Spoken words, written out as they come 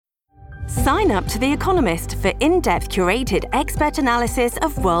Sign up to The Economist for in-depth curated expert analysis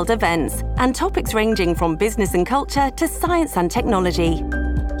of world events and topics ranging from business and culture to science and technology.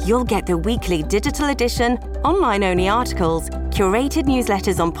 You'll get the weekly digital edition, online-only articles, curated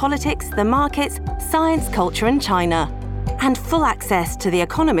newsletters on politics, the markets, science, culture and China, and full access to The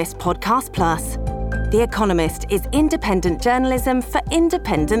Economist Podcast Plus. The Economist is independent journalism for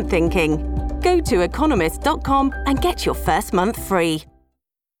independent thinking. Go to economist.com and get your first month free.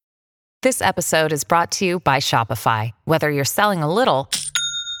 This episode is brought to you by Shopify. Whether you're selling a little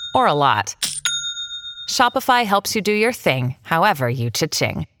or a lot, Shopify helps you do your thing, however you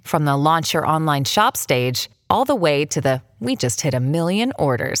cha-ching. From the launch your online shop stage, all the way to the we just hit 1 million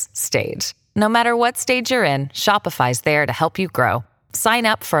orders stage. No matter what stage you're in, Shopify's there to help you grow. Sign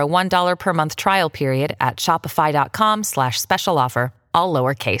up for a $1 per month trial period at shopify.com/special offer, all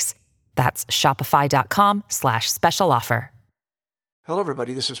lowercase. That's shopify.com/special offer. Hello,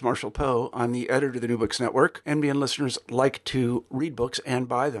 everybody. This is Marshall Poe. I'm the editor of the New Books Network. NBN listeners like to read books and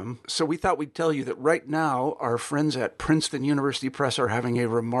buy them. So we thought we'd tell you that right now, our friends at Princeton University Press are having a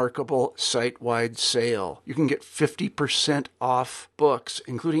remarkable site-wide sale. You can get 50% off books,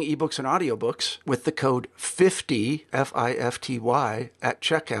 including ebooks and audiobooks, with the code 50, F-I-F-T-Y, at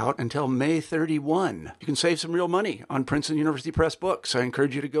checkout until May 31. You can save some real money on Princeton University Press books. I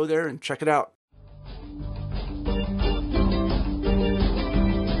encourage you to go there and check it out.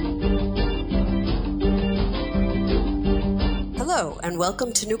 Hello, and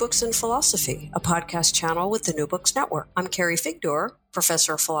welcome to New Books in Philosophy, a podcast channel with the New Books Network. I'm Carrie Figdor,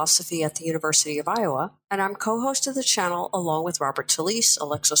 professor of philosophy at the University of Iowa, and I'm co-host of the channel along with Robert Talisse,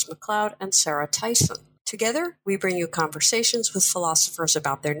 Alexis McLeod, and Sarah Tyson. Together, we bring you conversations with philosophers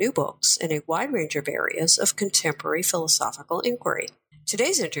about their new books in a wide range of areas of contemporary philosophical inquiry.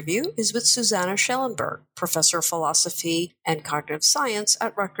 Today's interview is with Susanna Schellenberg, professor of philosophy and cognitive science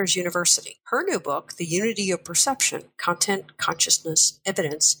at Rutgers University. Her new book, The Unity of Perception, Content, Consciousness,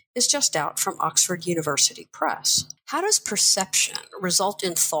 Evidence, is just out from Oxford University Press. How does perception result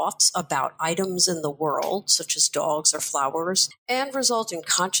in thoughts about items in the world, such as dogs or flowers, and result in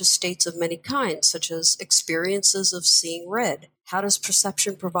conscious states of many kinds, such as experiences of seeing red? How does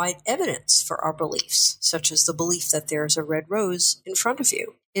perception provide evidence for our beliefs, such as the belief that there is a red rose in front of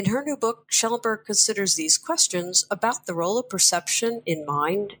you? In her new book, Schellenberg considers these questions about the role of perception in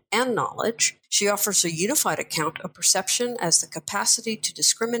mind and knowledge. She offers a unified account of perception as the capacity to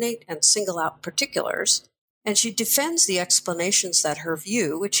discriminate and single out particulars, and she defends the explanations that her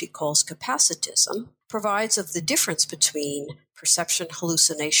view, which she calls capacitism, provides of the difference between perception,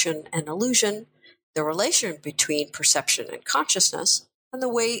 hallucination, and illusion, the relation between perception and consciousness, and the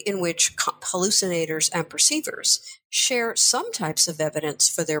way in which hallucinators and perceivers share some types of evidence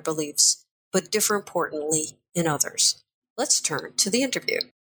for their beliefs, but differ importantly in others. Let's turn to the interview.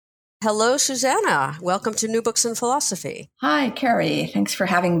 Hello, Susanna. Welcome to New Books in Philosophy. Hi, Carrie. Thanks for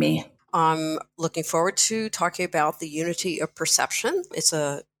having me. I'm looking forward to talking about the unity of perception. It's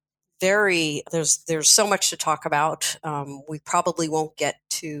a there's so much to talk about. We probably won't get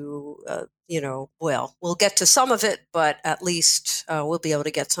to, we'll get to some of it, but at least we'll be able to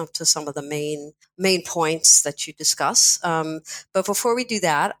get to some of the main points that you discuss. But before we do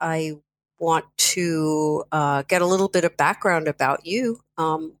that, I want to get a little bit of background about you.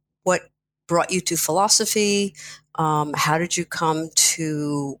 What brought you to philosophy? How did you come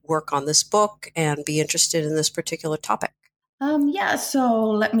to work on this book and be interested in this particular topic?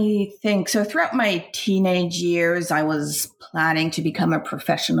 So let me think. So throughout my teenage years, I was planning to become a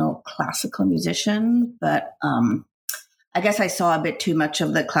professional classical musician, but I guess I saw a bit too much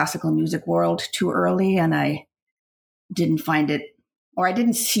of the classical music world too early, and I didn't find it, or I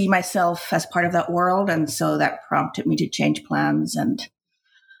didn't see myself as part of that world, and so that prompted me to change plans. And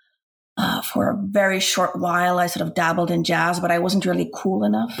for a very short while, I sort of dabbled in jazz, but I wasn't really cool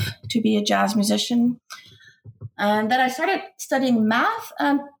enough to be a jazz musician. And then I started studying math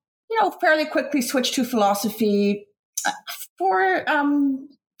and, fairly quickly switched to philosophy for,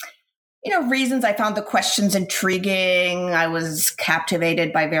 reasons. I found the questions intriguing. I was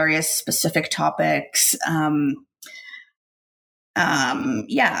captivated by various specific topics. And then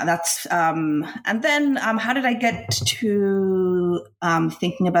how did I get to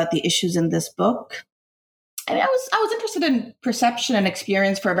thinking about the issues in this book? I mean, I was interested in perception and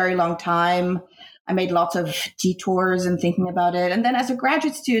experience for a very long time. I made lots of detours in thinking about it. And then as a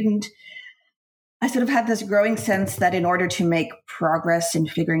graduate student, I sort of had this growing sense that in order to make progress in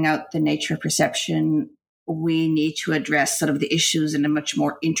figuring out the nature of perception, we need to address sort of the issues in a much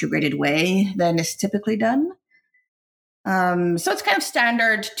more integrated way than is typically done. So it's kind of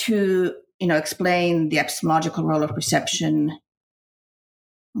standard to, explain the epistemological role of perception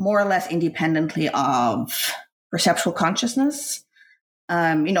more or less independently of perceptual consciousness.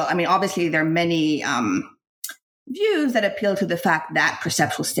 Obviously there are many views that appeal to the fact that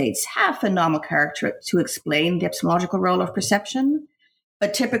perceptual states have phenomenal character to explain the epistemological role of perception.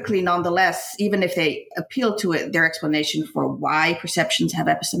 But typically, nonetheless, even if they appeal to it, their explanation for why perceptions have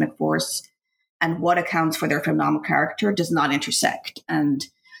epistemic force and what accounts for their phenomenal character does not intersect. And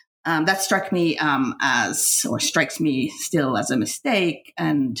that strikes me still as a mistake.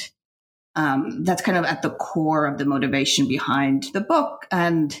 And that's kind of at the core of the motivation behind the book,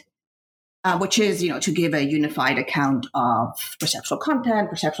 and which is, to give a unified account of perceptual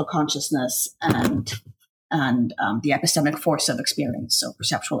content, perceptual consciousness, and the epistemic force of experience, so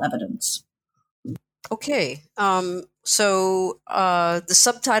perceptual evidence. Okay. So the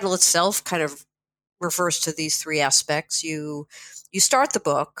subtitle itself kind of refers to these three aspects. You start the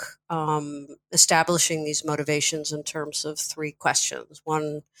book establishing these motivations in terms of three questions.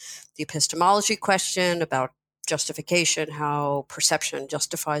 One, the epistemology question about justification, how perception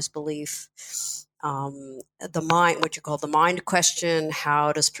justifies belief. The mind, what you call the mind question,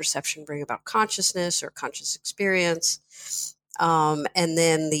 how does perception bring about consciousness or conscious experience? And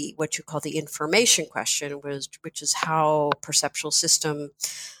then what you call the information question, which is how perceptual system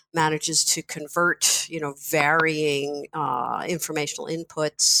manages to convert, varying informational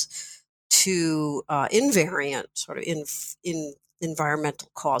inputs to invariant sort of in environmental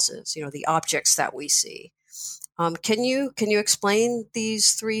causes, the objects that we see. Can you explain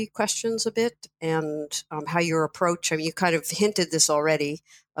these three questions a bit, and how your approach? I mean, you kind of hinted this already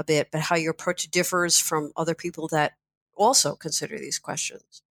a bit, but how your approach differs from other people that also consider these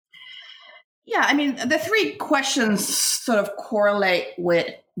questions? Yeah, I mean, the three questions sort of correlate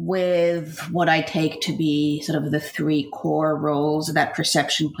with what I take to be sort of the three core roles that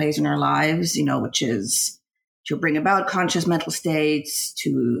perception plays in our lives, which is to bring about conscious mental states,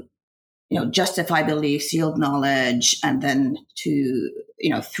 to justify beliefs, yield knowledge, and then to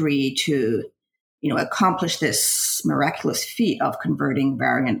accomplish this miraculous feat of converting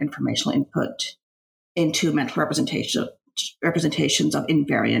variant informational input into mental representations of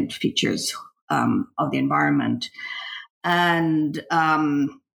invariant features of the environment. And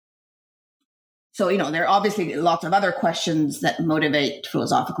there are obviously lots of other questions that motivate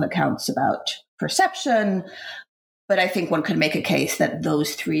philosophical accounts about perception, but I think one could make a case that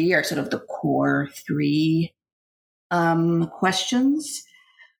those three are sort of the core three questions.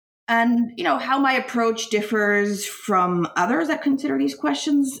 And, how my approach differs from others that consider these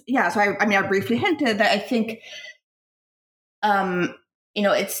questions. Yeah, so I briefly hinted that I think,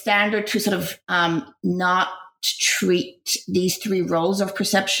 it's standard to sort of not treat these three roles of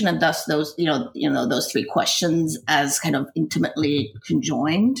perception and thus those, those three questions as kind of intimately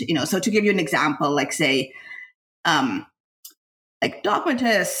conjoined. So to give you an example, like say, like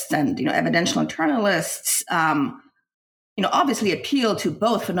dogmatists and, evidential internalists, obviously appeal to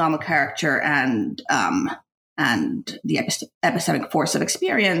both phenomenal character and the epistemic force of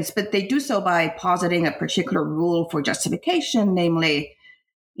experience, but they do so by positing a particular rule for justification, namely,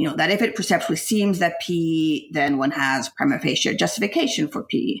 that if it perceptually seems that P, then one has prima facie justification for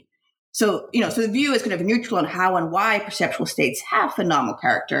P. So, so the view is kind of neutral on how and why perceptual states have phenomenal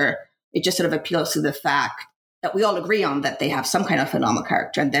character. It just sort of appeals to the fact that we all agree on that they have some kind of phenomenal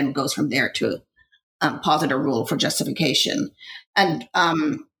character, and then goes from there to posit a rule for justification. And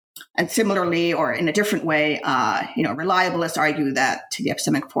similarly, or in a different way, reliabilists argue that the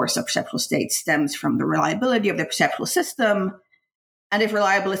epistemic force of perceptual states stems from the reliability of the perceptual system. And if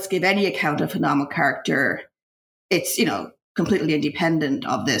reliabilists give any account of phenomenal character, it's, completely independent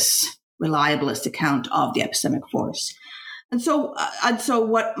of this reliabilist account of the epistemic force. And so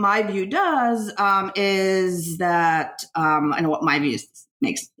what my view does is that, and what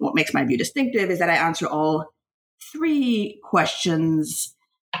makes my view distinctive is that I answer all three questions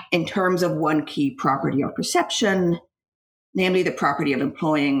in terms of one key property of perception, namely the property of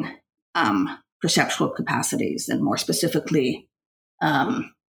employing perceptual capacities, and more specifically,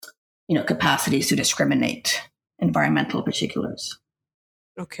 capacities to discriminate environmental particulars.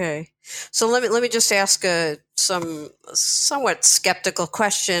 Okay, so let me just ask some somewhat skeptical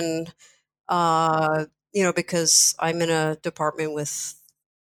question, because I'm in a department with,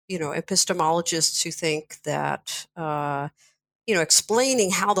 epistemologists who think that,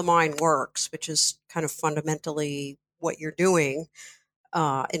 explaining how the mind works, which is kind of fundamentally what you're doing,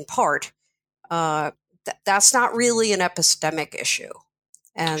 in part, that's not really an epistemic issue.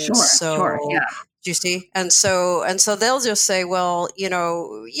 And sure, yeah. Do you see? And so they'll just say, well,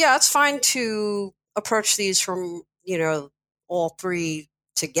 it's fine to approach these from, all three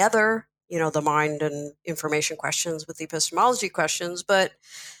together, the mind and information questions with the epistemology questions, but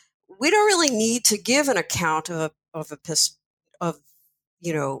we don't really need to give an account of evidence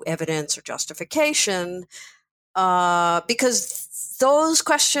or justification, because those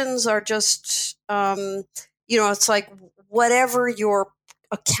questions are just, it's like whatever your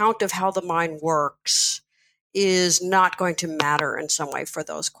account of how the mind works is not going to matter in some way for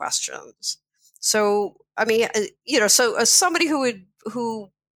those questions. So, I mean, so as somebody who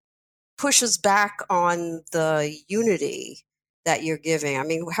pushes back on the unity that you're giving, I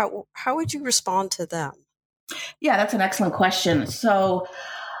mean, how would you respond to them? Yeah, that's an excellent question. So,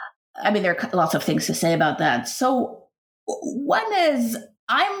 I mean, there are lots of things to say about that. So, one is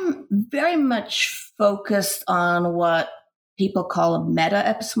I'm very much focused on what people call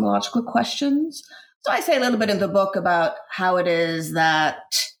meta-epistemological questions. So I say a little bit in the book about how it is that,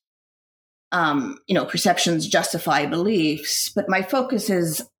 perceptions justify beliefs, but my focus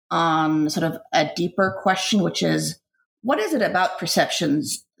is on sort of a deeper question, which is, what is it about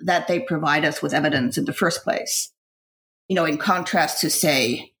perceptions that they provide us with evidence in the first place? In contrast to,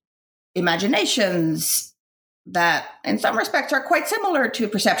 say, imaginations that in some respects are quite similar to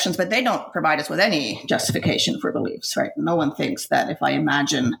perceptions, but they don't provide us with any justification for beliefs, right? No one thinks that if I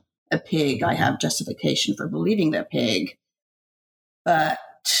imagine a pig, I have justification for believing the pig. But,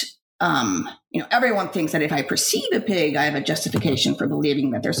 everyone thinks that if I perceive a pig, I have a justification for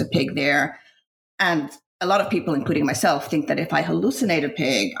believing that there's a pig there. And a lot of people, including myself, think that if I hallucinate a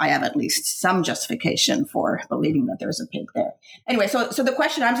pig, I have at least some justification for believing that there's a pig there. Anyway, so the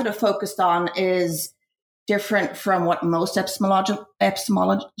question I'm sort of focused on is different from what most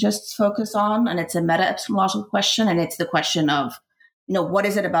epistemologists focus on, and it's a meta-epistemological question, and it's the question of, what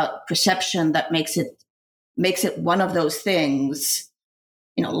is it about perception that makes it one of those things,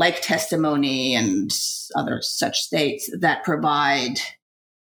 like testimony and other such states that provide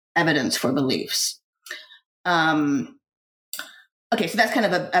evidence for beliefs. Okay, so that's kind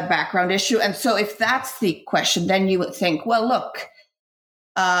of a background issue. And so if that's the question, then you would think, well, look,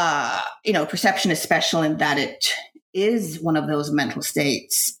 perception is special in that it is one of those mental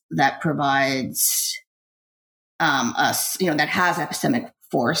states that provides us, that has epistemic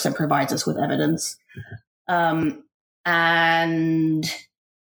force and provides us with evidence.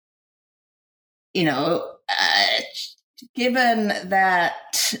 Given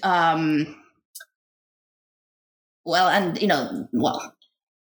that,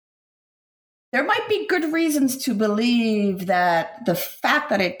 there might be good reasons to believe that the fact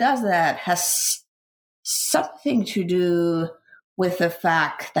that it does that has something to do with the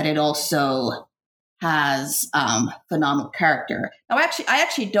fact that it also has phenomenal character. Now, I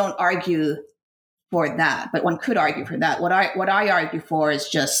actually don't argue for that, but one could argue for that. What I argue for is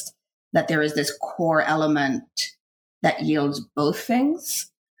just that there is this core element that yields both things.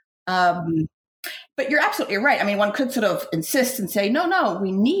 But you're absolutely right. I mean, one could sort of insist and say, no,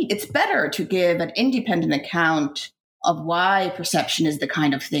 it's better to give an independent account of why perception is the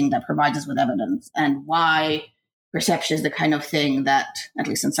kind of thing that provides us with evidence, and why perception is the kind of thing that, at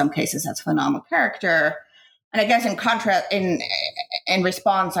least in some cases, has phenomenal character. And I guess in contrast, in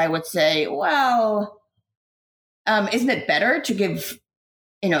response, I would say, well, isn't it better to give,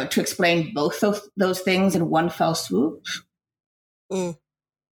 to explain both of those things in one fell swoop? Mm.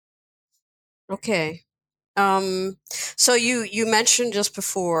 Okay. So you mentioned just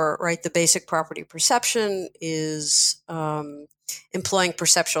before, right, the basic property of perception is employing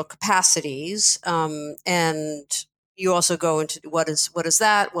perceptual capacities, and you also go into what is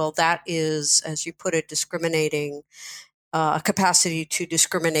that? Well, that is, as you put it, discriminating, a capacity to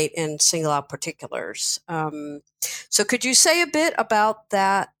discriminate and single out particulars. So could you say a bit about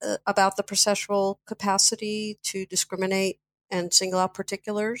that, about the perceptual capacity to discriminate and single out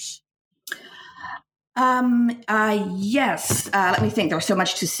particulars? Yes. Let me think. There was so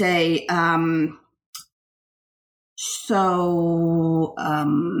much to say.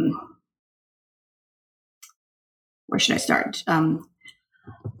 Where should I start? I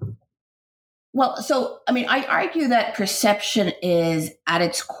argue that perception is at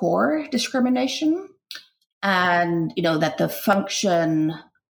its core discrimination, and, that the function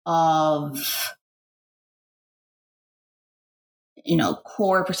of,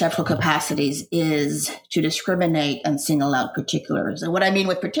 core perceptual capacities is to discriminate and single out particulars. And what I mean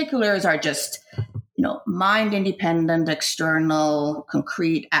with particulars are just, mind-independent, external,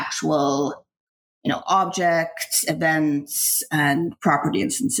 concrete, actual, objects, events, and property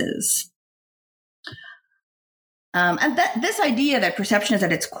instances. And this idea that perception is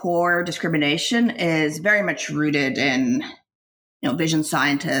at its core discrimination is very much rooted in, vision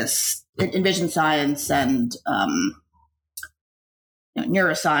science and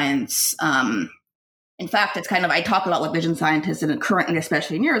neuroscience. In fact, it's kind of, I talk a lot with vision scientists and currently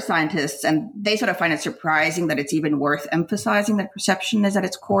especially neuroscientists, and they sort of find it surprising that it's even worth emphasizing that perception is at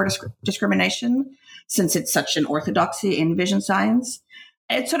its core discrimination, since it's such an orthodoxy in vision science.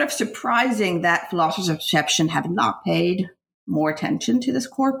 It's sort of surprising that philosophers of perception have not paid more attention to this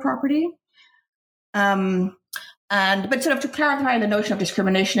core property. But sort of to clarify the notion of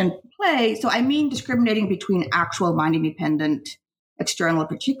discrimination in play, so I mean discriminating between actual mind-independent external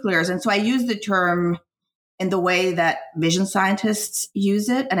particulars. And so I use the term in the way that vision scientists use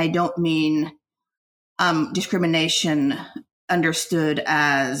it. And I don't mean discrimination understood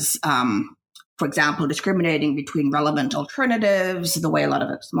as, for example, discriminating between relevant alternatives, the way a lot of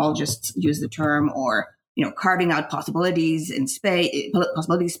epistemologists use the term, or, carving out possibilities in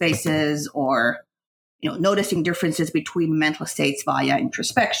possibility spaces, or, noticing differences between mental states via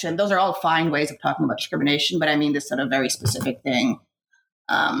introspection. Those are all fine ways of talking about discrimination, but I mean this sort of very specific thing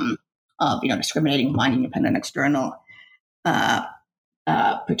of discriminating mind-independent external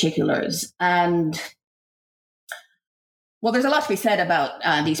particulars. And well, there's a lot to be said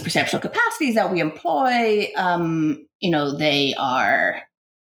about these perceptual capacities that we employ. They are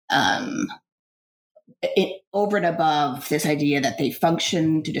over and above this idea that they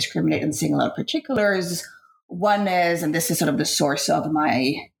function to discriminate and single out particulars. One is, and this is sort of the source of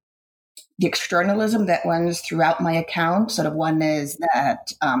the externalism that runs throughout my account. Sort of one is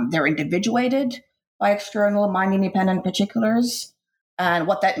that they're individuated by external mind-independent particulars. And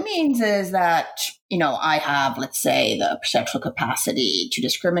what that means is that, I have, let's say, the perceptual capacity to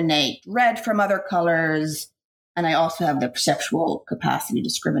discriminate red from other colors. And I also have the perceptual capacity to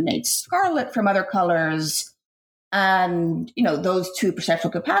discriminate scarlet from other colors. And, those two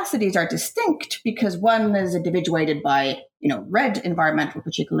perceptual capacities are distinct because one is individuated by, red environmental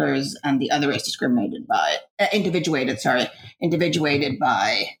particulars, and the other is individuated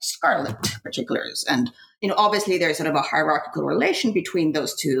by scarlet particulars. And, obviously there's sort of a hierarchical relation between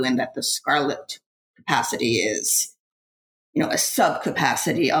those two, and that the scarlet capacity is, a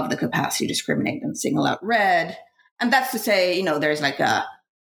subcapacity of the capacity to discriminate and single out red. And that's to say, there's like a,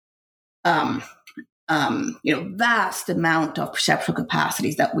 vast amount of perceptual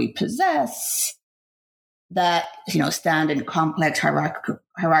capacities that we possess that, stand in complex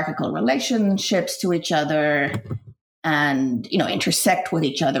hierarchical relationships to each other and, intersect with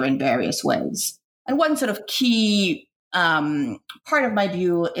each other in various ways. And one sort of key part of my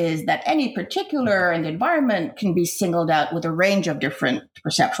view is that any particular in the environment can be singled out with a range of different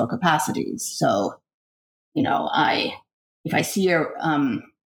perceptual capacities. So, if I see a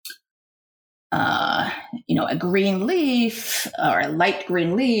green leaf or a light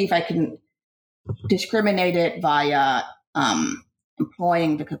green leaf, I can discriminate it via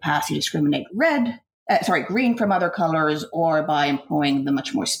employing the capacity to discriminate green from other colors, or by employing the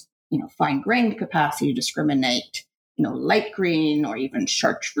much more, fine-grained capacity to discriminate, light green or even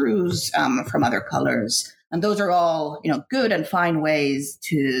chartreuse from other colors. And those are all, good and fine ways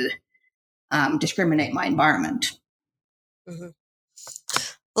to discriminate my environment. Mm-hmm.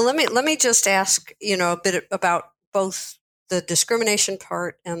 Well, let me just ask, a bit about both the discrimination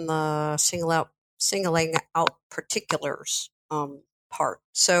part and the singling out particulars part.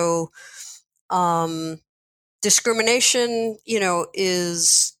 So, discrimination,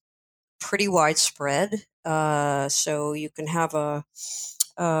 is pretty widespread. So you can have some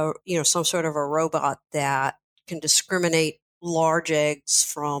sort of a robot that can discriminate large eggs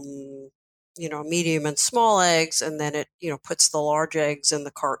from, medium and small eggs, and then it, puts the large eggs in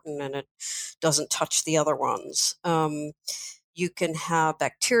the carton and it doesn't touch the other ones. You can have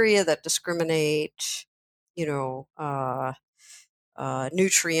bacteria that discriminate,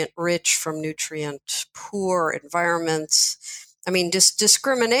 nutrient rich from nutrient poor environments. I mean,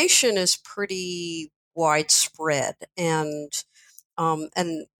 discrimination is pretty widespread, and so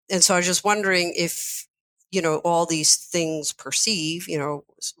I was just wondering if all these things perceive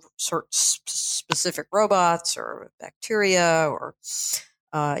certain specific robots or bacteria or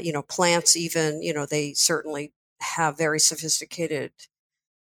plants even they certainly have very sophisticated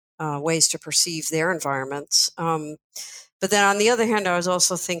ways to perceive their environments. But then on the other hand, I was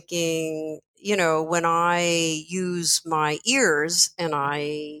also thinking, when I use my ears and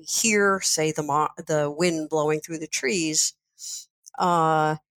I hear, say, the wind blowing through the trees,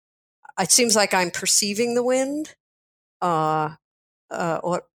 it seems like I'm perceiving the wind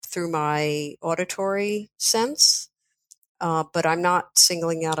through my auditory sense, but I'm not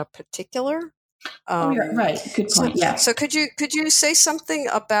singling out a particular. Right. Good point. Yeah. So could you say something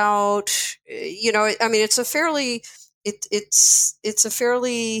about, I mean, it's a fairly,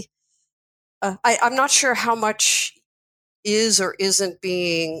 I'm not sure how much is or isn't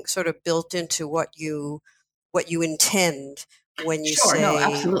being sort of built into what you intend when you Sure, say no,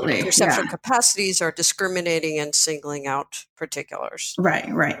 absolutely. perceptual Yeah. capacities are discriminating and singling out particulars. Right.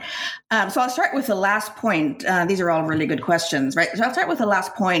 So I'll start with the last point. These are all really good questions, right? So I'll start with the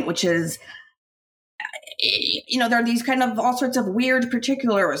last point, which is, there are these kind of all sorts of weird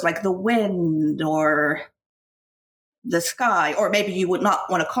particulars like the wind or the sky, or maybe you would not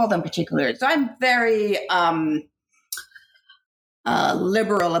want to call them particulars. So I'm very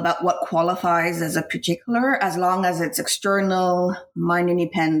liberal about what qualifies as a particular, as long as it's external, mind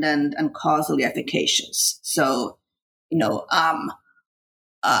independent, and causally efficacious. So, so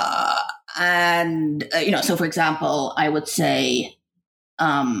for example, I would say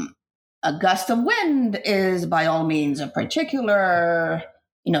a gust of wind is by all means a particular,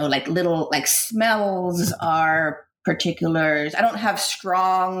 like smells are particulars. I don't have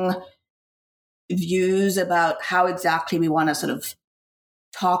strong views about how exactly we want to sort of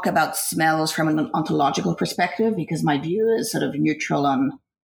talk about smells from an ontological perspective, because my view is sort of neutral on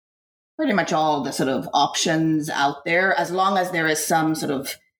pretty much all the sort of options out there, as long as there is some sort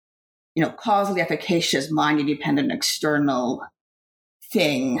of, causally efficacious, mind-independent, external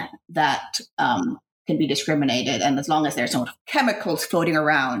thing that can be discriminated. And as long as there's sort of chemicals floating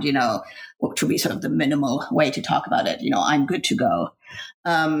around, which would be sort of the minimal way to talk about it, I'm good to go.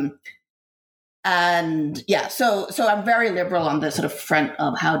 And yeah, so I'm very liberal on the sort of front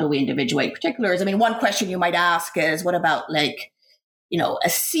of how do we individuate particulars. I mean, one question you might ask is, what about a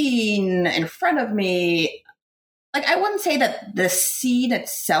scene in front of me? Like, I wouldn't say that the scene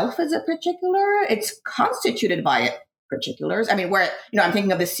itself is a particular. It's constituted by particulars. I mean, where, I'm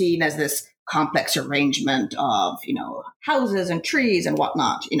thinking of the scene as this complex arrangement of, houses and trees and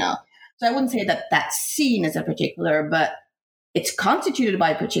whatnot, So I wouldn't say that scene is a particular, but it's constituted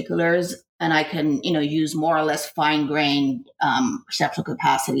by particulars, and I can, use more or less fine-grained perceptual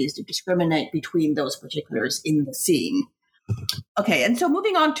capacities to discriminate between those particulars in the scene. Okay, and so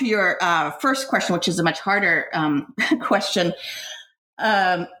moving on to your first question, which is a much harder question.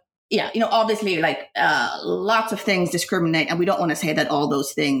 Obviously, lots of things discriminate, and we don't want to say that all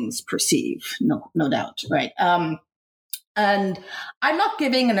those things perceive, no doubt, right? And I'm not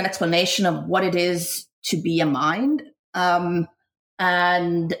giving an explanation of what it is to be a mind. When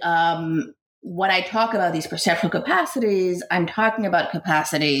I talk about these perceptual capacities, I'm talking about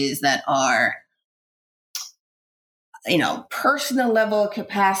capacities that are, personal level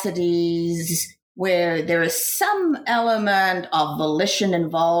capacities where there is some element of volition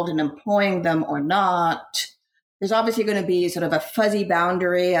involved in employing them or not. There's obviously going to be sort of a fuzzy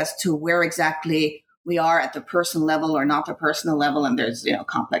boundary as to where exactly we are at the personal level or not the personal level. And there's,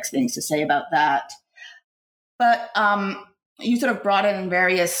 complex things to say about that. But you sort of brought in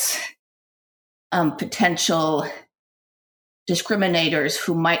various potential discriminators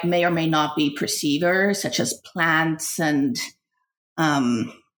who may or may not be perceivers, such as plants and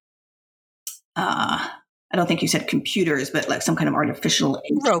I don't think you said computers, but like some kind of artificial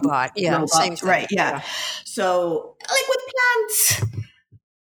robot. Yeah, robot. Same thing. Right. Yeah. So, like with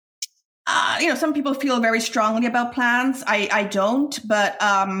plants, some people feel very strongly about plants. I don't, but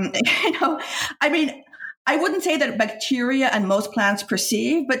I mean, I wouldn't say that bacteria and most plants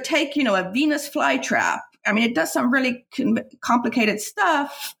perceive, but take, a Venus flytrap. I mean, it does some really complicated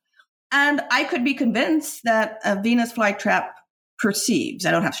stuff. And I could be convinced that a Venus flytrap perceives.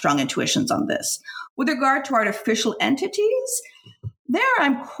 I don't have strong intuitions on this. With regard to artificial entities, there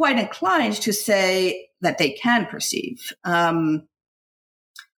I'm quite inclined to say that they can perceive. And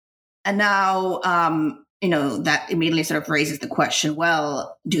now, that immediately sort of raises the question,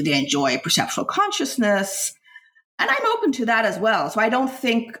 well, do they enjoy perceptual consciousness? And I'm open to that as well. So I don't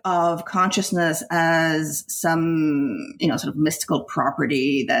think of consciousness as some, sort of mystical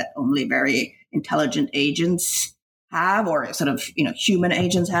property that only very intelligent agents have, or sort of, human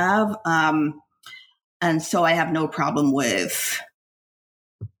agents have. And so I have no problem with,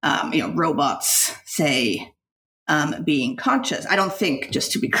 robots, say, being conscious. I don't think,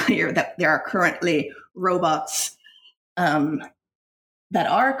 just to be clear, that there are currently robots that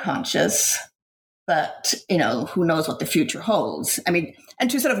are conscious, but who knows what the future holds. I mean,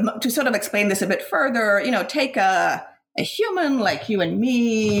 and to sort of explain this a bit further, take a human like you and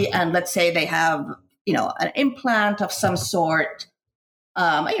me, and let's say they have an implant of some sort,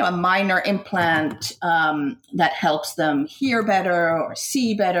 a minor implant that helps them hear better or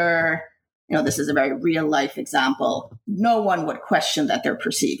see better. This is a very real life example. No one would question that they're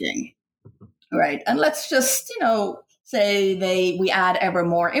perceiving, right? And let's just, say we add ever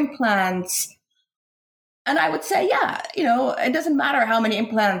more implants. And I would say, yeah, it doesn't matter how many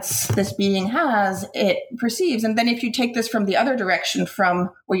implants this being has, it perceives. And then if you take this from the other direction, from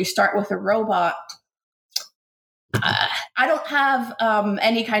where you start with a robot, I don't have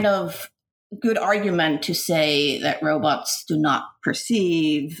any kind of good argument to say that robots do not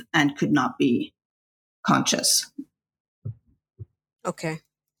perceive and could not be conscious. Okay.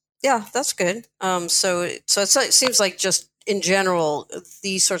 Yeah, that's good. So it seems like just in general,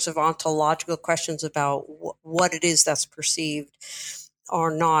 these sorts of ontological questions about what it is that's perceived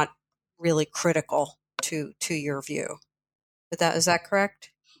are not really critical to your view. Is that correct?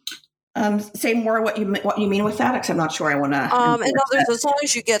 Say more what you mean with that, because I'm not sure I want to. In other words, as long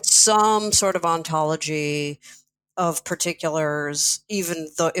as you get some sort of ontology of particulars, even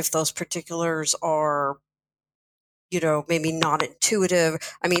though if those particulars are, maybe not intuitive.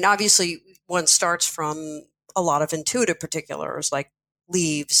 I mean, obviously, one starts from a lot of intuitive particulars like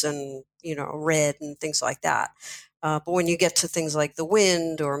leaves and red and things like that. But when you get to things like the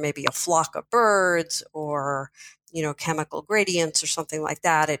wind, or maybe a flock of birds, or chemical gradients or something like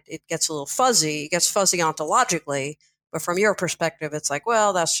that, it gets a little fuzzy. It gets fuzzy ontologically, but from your perspective, it's like,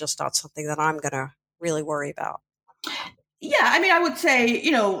 well, that's just not something that I'm going to really worry about. Yeah, I mean, I would say,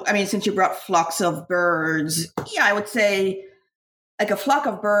 since you brought flocks of birds, yeah, I would say like a flock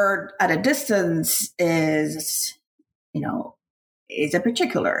of bird at a distance is a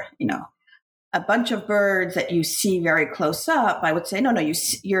particular, a bunch of birds that you see very close up. I would say, no,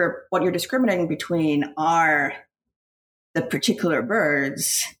 what you're discriminating between are the particular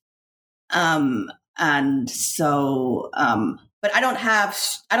birds. And so, but I don't have,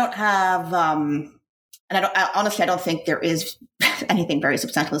 and honestly, I don't think there is anything very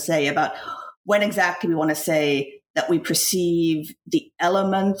substantial to say about when exactly we want to say that we perceive the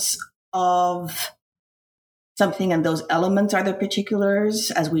elements of something, and those elements are the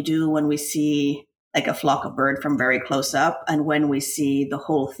particulars, as we do when we see like a flock of bird from very close up, and when we see the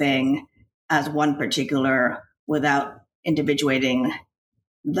whole thing as one particular without individuating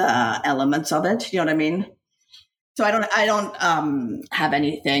the elements of it. You know what I mean? So I don't have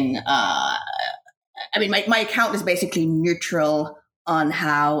anything. My account is basically neutral on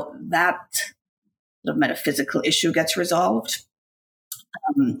how that sort of metaphysical issue gets resolved.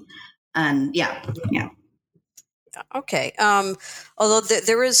 And yeah. Okay. Although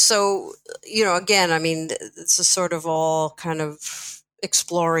there is, again, I mean, this is sort of all kind of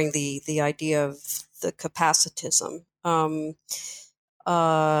exploring the idea of the capacitism.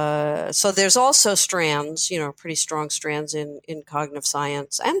 So there's also strands, pretty strong strands in cognitive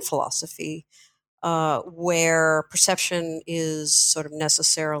science and philosophy, where perception is sort of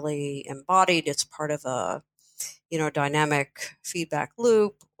necessarily embodied. It's part of a, dynamic feedback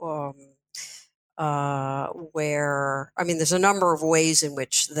loop, where, I mean, there's a number of ways in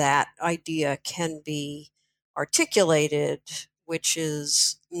which that idea can be articulated, which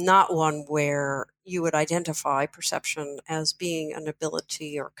is not one where you would identify perception as being an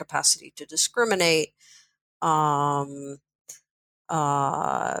ability or capacity to discriminate, but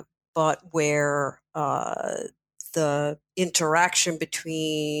where the interaction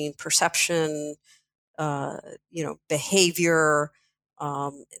between perception, behavior,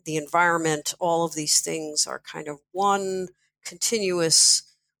 the environment, all of these things are kind of one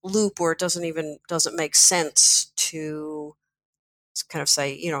continuous loop where it doesn't make sense to kind of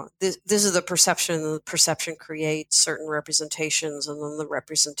say, this is the perception, and the perception creates certain representations, and then the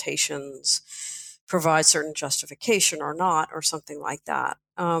representations provide certain justification or not, or something like that.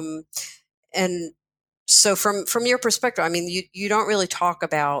 And so from your perspective, I mean, you don't really talk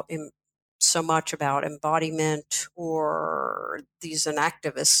about so much about embodiment or these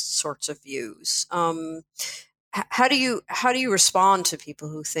enactivist sorts of views. How do you respond to people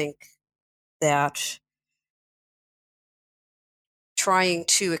who think that trying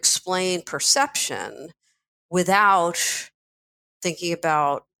to explain perception without thinking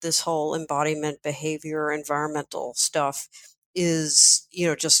about this whole embodiment, behavior, environmental stuff is,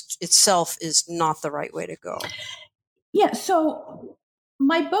 just itself is not the right way to go? Yeah. So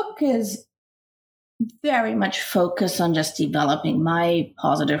my book is very much focused on just developing my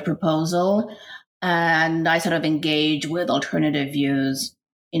positive proposal. And I sort of engage with alternative views,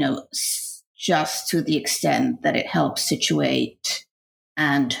 just to the extent that it helps situate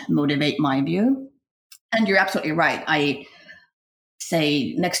and motivate my view. And you're absolutely right. I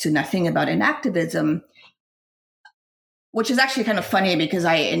say next to nothing about enactivism, which is actually kind of funny because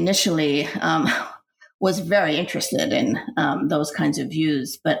I initially was very interested in those kinds of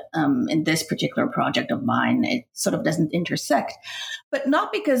views. But in this particular project of mine, it sort of doesn't intersect. But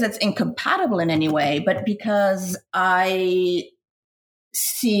not because it's incompatible in any way, but because I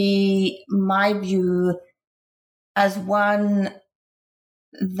see my view as one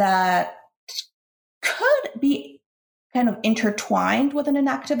that could be kind of intertwined with an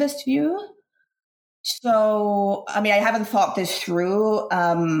enactivist view. So, I mean, I haven't thought this through,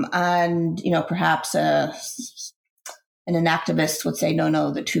 and, perhaps an enactivist would say,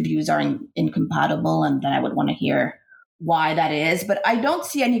 no, the two views are incompatible, and then I would want to hear why that is. But I don't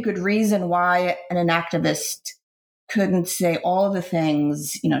see any good reason why an enactivist couldn't say all the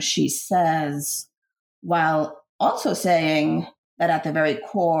things, she says, while also saying that at the very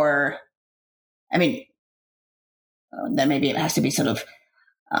core, I mean, then maybe it has to be sort of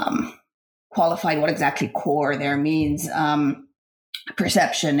qualified what exactly core there means.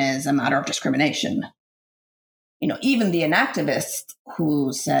 Perception is a matter of discrimination. Even the enactivist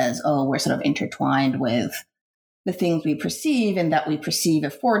who says, we're sort of intertwined with the things we perceive and that we perceive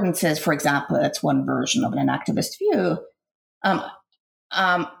affordances, for example, that's one version of an enactivist view,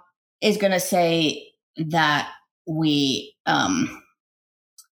 is going to say that we,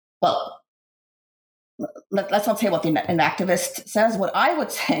 let's not say what the enactivist says. What I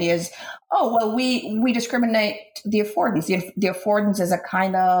would say is, we discriminate the affordance. The affordance is a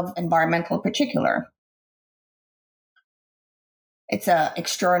kind of environmental particular. It's an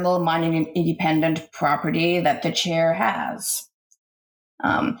external, mind-independent property that the chair has.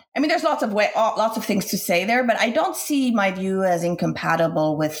 There's lots of things to say there, but I don't see my view as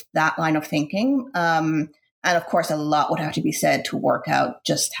incompatible with that line of thinking. And of course, a lot would have to be said to work out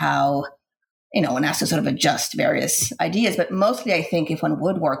just how, one has to sort of adjust various ideas. But mostly, I think if one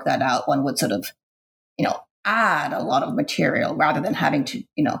would work that out, one would sort of, add a lot of material rather than having to,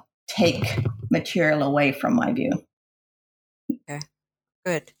 take material away from my view. Okay,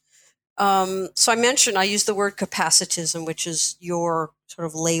 good. So I used the word capacitism, which is your sort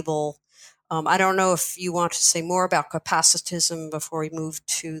of label. I don't know if you want to say more about capacitism before we move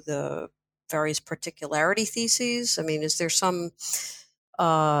to the various particularity theses. I mean, is there some,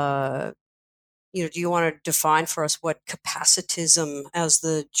 do you want to define for us what capacitism as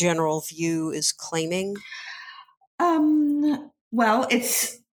the general view is claiming? Well,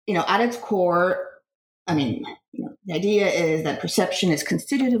 it's, at its core, the idea is that perception is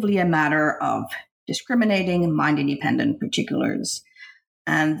constitutively a matter of discriminating mind-independent particulars.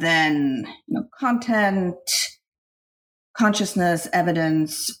 And then, content, consciousness,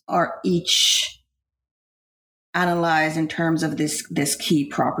 evidence are each analyzed in terms of this key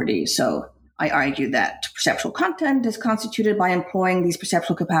property. So I argue that perceptual content is constituted by employing these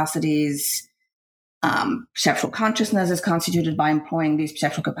perceptual capacities. Perceptual consciousness is constituted by employing these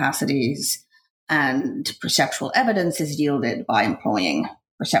perceptual capacities. And perceptual evidence is yielded by employing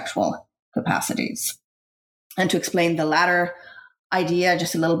perceptual capacities. And to explain the latter idea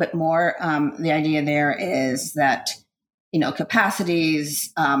just a little bit more, the idea there is that,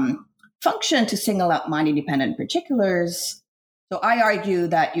 capacities function to single out mind-independent particulars. So I argue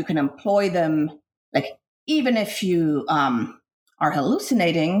that you can employ them, like, even if you are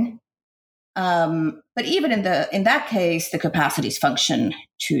hallucinating. But even in that case, the capacities function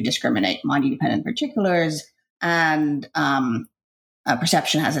to discriminate mind-independent particulars, and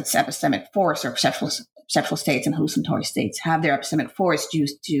perception has its epistemic force, or perceptual states and hallucinatory states have their epistemic force due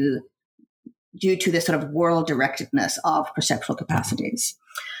to this sort of world-directedness of perceptual capacities.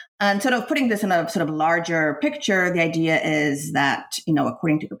 And sort of putting this in a sort of larger picture, the idea is that,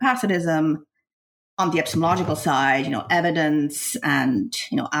 according to capacitism, on the epistemological side, evidence and,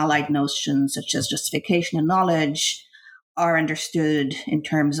 allied notions such as justification and knowledge are understood in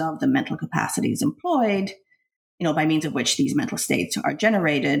terms of the mental capacities employed, by means of which these mental states are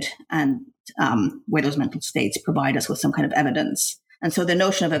generated, and where those mental states provide us with some kind of evidence. And so the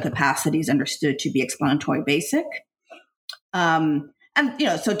notion of a capacity is understood to be explanatory basic.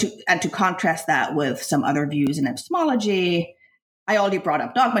 To contrast that with some other views in epistemology, I already brought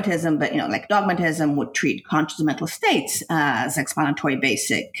up dogmatism, but, dogmatism would treat conscious mental states as explanatory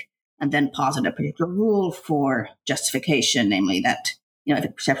basic and then posit a particular rule for justification, namely that, if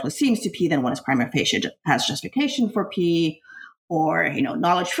it perceptually seems to P, then one is prima facie has justification for P, or,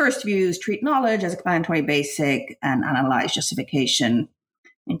 knowledge first views treat knowledge as explanatory basic and analyze justification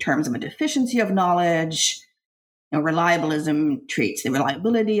in terms of a deficiency of knowledge. Reliabilism treats the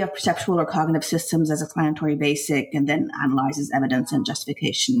reliability of perceptual or cognitive systems as explanatory basic and then analyzes evidence and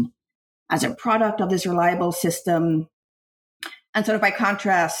justification as a product of this reliable system. And sort of by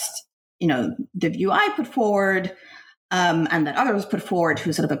contrast, the view I put forward and that others put forward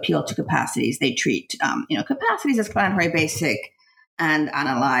who sort of appeal to capacities, they treat, capacities as explanatory basic and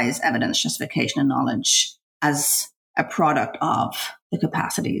analyze evidence, justification, and knowledge as a product of the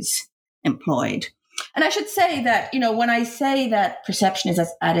capacities employed. And I should say that, when I say that perception is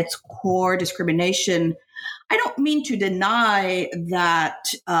at its core discrimination, I don't mean to deny that,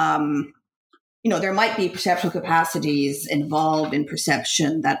 there might be perceptual capacities involved in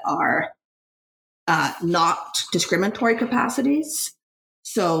perception that are not discriminatory capacities.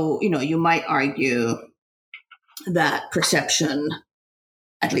 So, you might argue that perception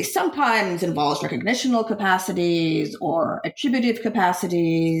at least sometimes involves recognitional capacities or attributive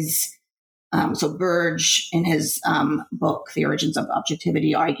capacities. So Burge, in his book, The Origins of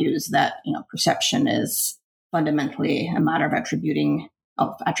Objectivity, argues that, perception is fundamentally a matter of attribution.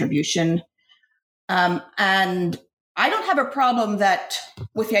 And I don't have a problem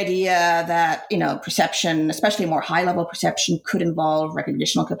with the idea that, perception, especially more high-level perception, could involve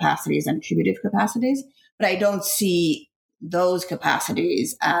recognitional capacities and attributive capacities, but I don't see those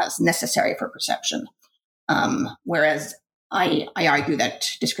capacities as necessary for perception. Whereas I argue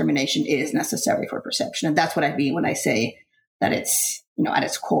that discrimination is necessary for perception. And that's what I mean when I say that it's, at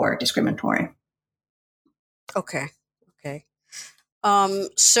its core, discriminatory. Okay.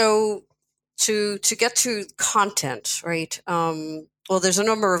 So to get to content, right? Well, there's a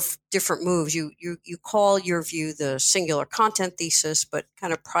number of different moves. You call your view the singular content thesis, but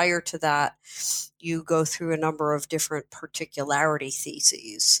kind of prior to that, you go through a number of different particularity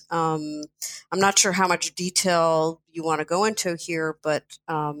theses. I'm not sure how much detail you want to go into here, but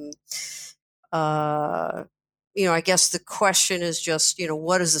I guess the question is just,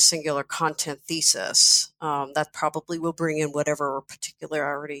 what is the singular content thesis? That probably will bring in whatever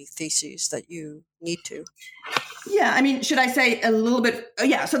particularity theses that you need to. Yeah, should I say a little bit?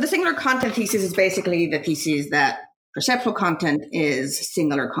 Yeah, so the singular content thesis is basically the thesis that perceptual content is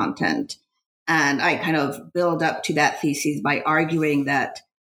singular content. And I kind of build up to that thesis by arguing that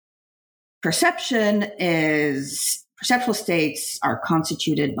perceptual states are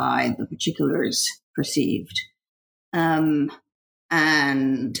constituted by the particulars perceived. And,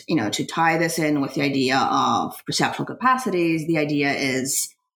 to tie this in with the idea of perceptual capacities, the idea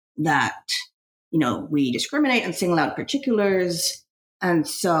is that, we discriminate and single out particulars. And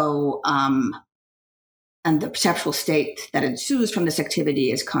so, and the perceptual state that ensues from this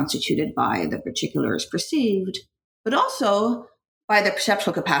activity is constituted by the particulars perceived, but also by the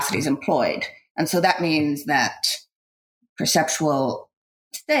perceptual capacities employed. And so that means that perceptual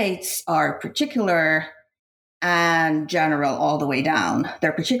states are particular and general all the way down.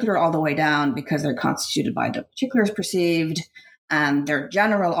 They're particular all the way down because they're constituted by the particulars perceived, and they're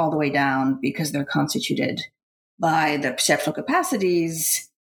general all the way down because they're constituted by the perceptual capacities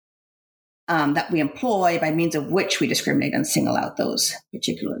that we employ by means of which we discriminate and single out those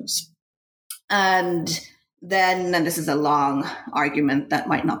particulars. And this is a long argument that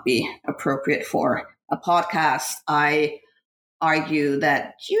might not be appropriate for a podcast, I argue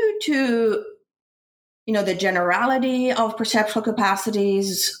that due to the generality of perceptual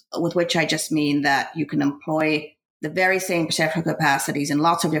capacities, with which I just mean that you can employ the very same perceptual capacities in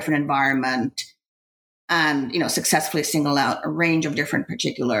lots of different environments and, successfully single out a range of different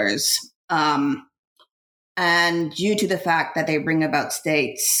particulars. And due to the fact that they bring about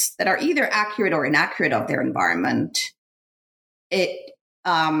states that are either accurate or inaccurate of their environment,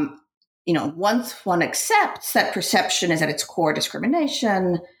 once one accepts that perception is at its core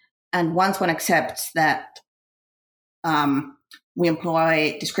discrimination, and once one accepts that we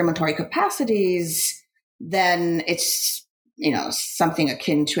employ discriminatory capacities, then it's, something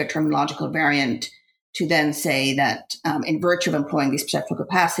akin to a terminological variant to then say that in virtue of employing these perceptual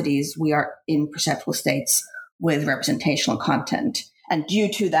capacities, we are in perceptual states with representational content. And due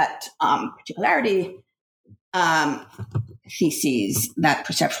to that particularity theses, that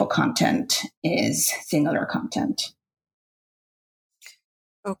perceptual content is singular content.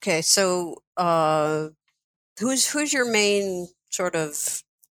 Okay, so who's your main sort of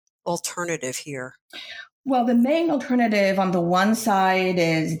alternative here? Well, the main alternative on the one side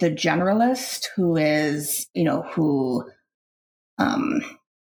is the generalist, who is, there are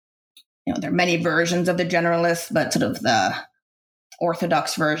many versions of the generalist, but sort of the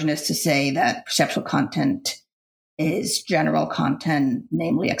orthodox version is to say that perceptual content is general content,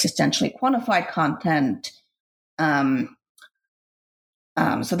 namely existentially quantified content.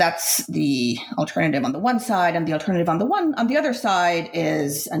 So that's the alternative on the one side, and the alternative on the other side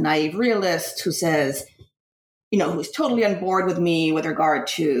is a naive realist who says, who's totally on board with me with regard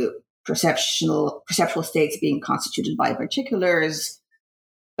to perceptual states being constituted by particulars,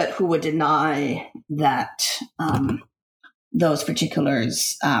 but who would deny that those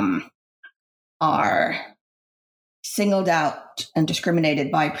particulars are singled out and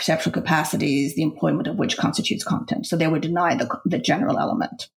discriminated by perceptual capacities, the employment of which constitutes content. So they would deny the general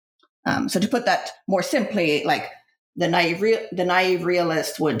element. So to put that more simply, like the naive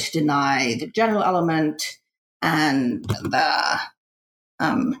realist would deny the general element, and the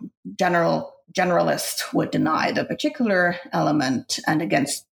generalist would deny the particular element. And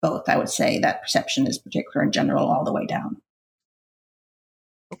against both, I would say that perception is particular and general all the way down.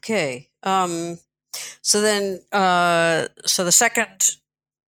 Okay. So the second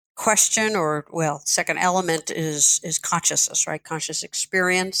question, second element is consciousness, right? Conscious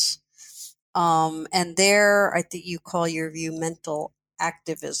experience. And there, I think you call your view mental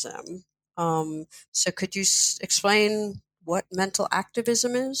activism. So could you explain what mental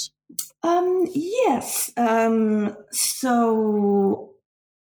activism is? Yes. So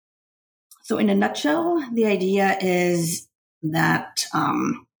in a nutshell, the idea is that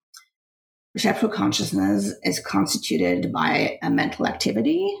perceptual consciousness is constituted by a mental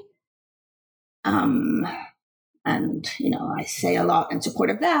activity. And, I say a lot in support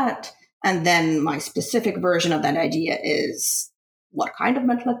of that. And then my specific version of that idea is what kind of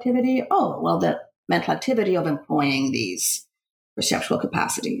mental activity? Oh, well, the mental activity of employing these perceptual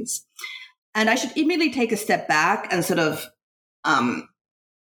capacities. And I should immediately take a step back and sort of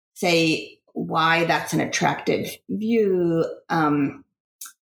say why that's an attractive view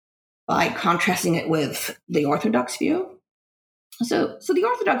by contrasting it with the orthodox view. So the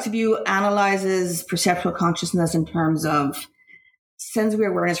orthodox view analyzes perceptual consciousness in terms of sensory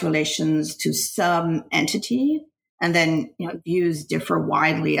awareness relations to some entity, and then views differ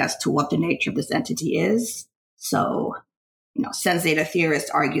widely as to what the nature of this entity is. So, sense data theorists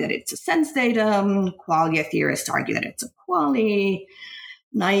argue that it's a sense datum, qualia theorists argue that it's a quali,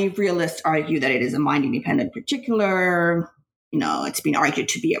 naive realists argue that it is a mind-independent particular. It's been argued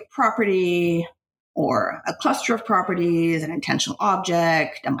to be a property or a cluster of properties, an intentional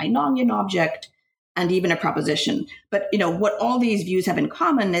object, a Meinongian object, and even a proposition. But, what all these views have in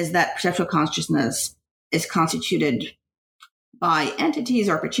common is that perceptual consciousness is constituted by entities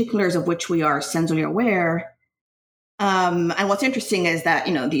or particulars of which we are sensorially aware. And what's interesting is that,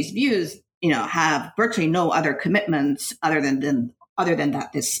 these views, have virtually no other commitments other than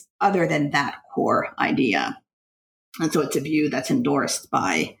that core idea. And so it's a view that's endorsed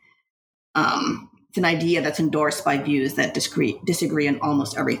by, it's an idea that's endorsed by views that disagree on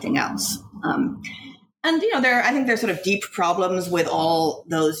almost everything else. I think there's sort of deep problems with all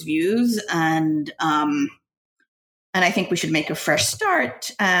those views, and I think we should make a fresh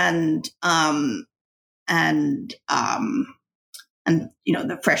start. And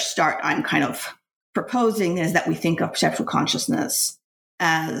the fresh start I'm kind of proposing is that we think of perceptual consciousness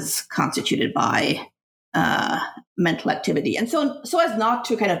as constituted by mental activity, and so as not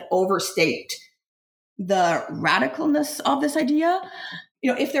to kind of overstate the radicalness of this idea.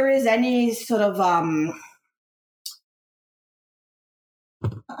 If there is any sort of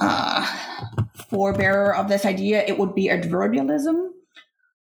forebearer of this idea, it would be adverbialism.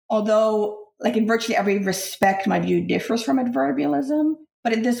 Although, in virtually every respect, my view differs from adverbialism.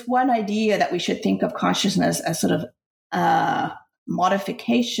 But in this one idea that we should think of consciousness as sort of a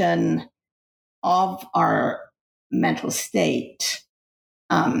modification of our mental state,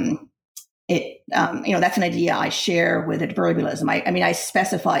 that's an idea I share with adverbialism. I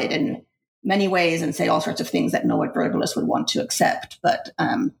specify it in many ways and say all sorts of things that no adverbialist would want to accept. But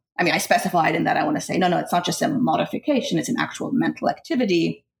I specify it in that I want to say, no, it's not just a modification, it's an actual mental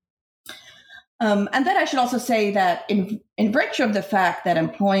activity. And then I should also say that in virtue of the fact that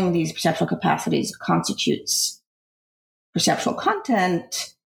employing these perceptual capacities constitutes perceptual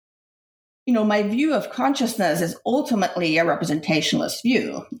content, my view of consciousness is ultimately a representationalist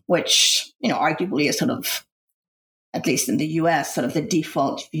view, which, arguably is sort of, at least in the US, sort of the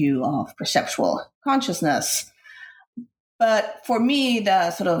default view of perceptual consciousness. But for me,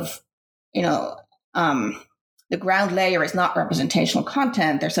 the sort of, the ground layer is not representational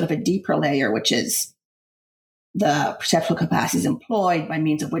content. There's sort of a deeper layer, which is the perceptual capacities employed by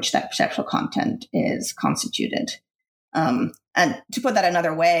means of which that perceptual content is constituted. And to put that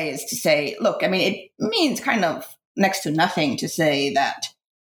another way is to say, look, it means kind of next to nothing to say that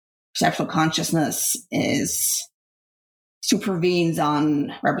perceptual consciousness supervenes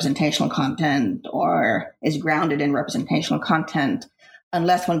on representational content or is grounded in representational content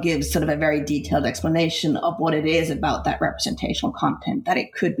unless one gives sort of a very detailed explanation of what it is about that representational content, that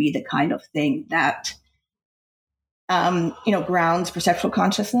it could be the kind of thing that, grounds perceptual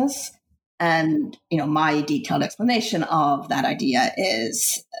consciousness. And, my detailed explanation of that idea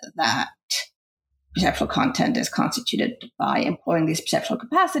is that perceptual content is constituted by employing these perceptual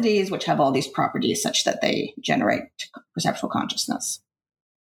capacities, which have all these properties such that they generate perceptual consciousness.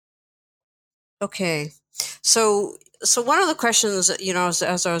 Okay. So one of the questions,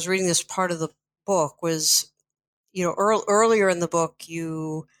 as I was reading this part of the book was, earlier in the book,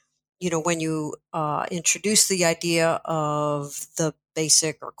 when you introduce the idea of the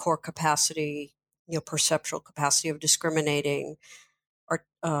basic or core capacity, perceptual capacity of discriminating or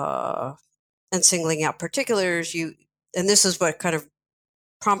and singling out particulars, and this is what kind of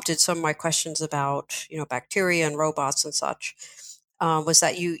prompted some of my questions about bacteria and robots and such, was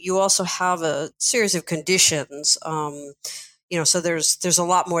that you also have a series of conditions. So there's a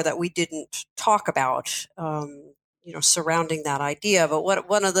lot more that we didn't talk about, surrounding that idea. But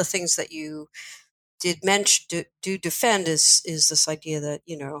one of the things that you did do defend is this idea that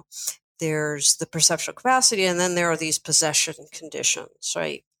there's the perceptual capacity, and then there are these possession conditions,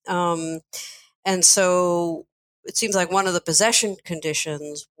 right? And so it seems like one of the possession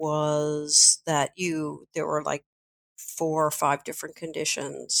conditions was that there were like 4 or 5 different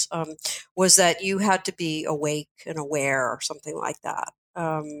conditions, was that you had to be awake and aware or something like that,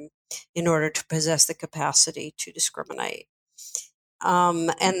 in order to possess the capacity to discriminate. And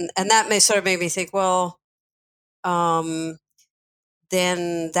that made me think, well, then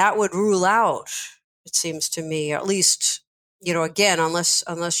that would rule out, it seems to me, or at least, again,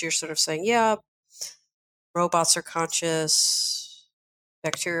 unless you're sort of saying, yeah, robots are conscious,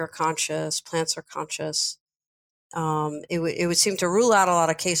 bacteria are conscious, plants are conscious. It would seem to rule out a lot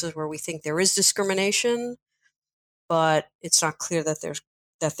of cases where we think there is discrimination, but it's not clear that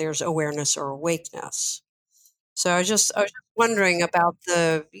there's awareness or awakeness. So I was just wondering about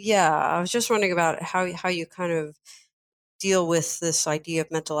how you kind of deal with this idea of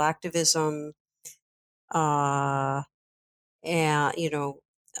mental activism, and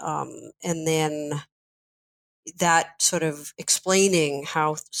and then that sort of explaining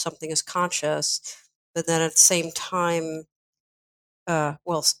how something is conscious, but then at the same time, let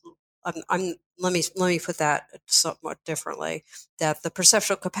me put that somewhat differently. That the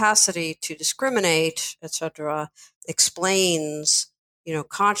perceptual capacity to discriminate, etc., explains,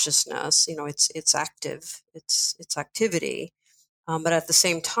 consciousness. It's active, it's activity, but at the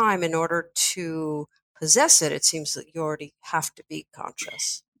same time, in order to possess it, it seems that you already have to be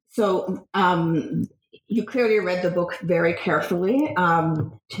conscious. So you clearly read the book very carefully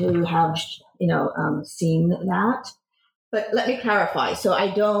to have seen that. But let me clarify. So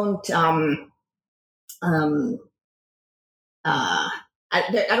I don't. I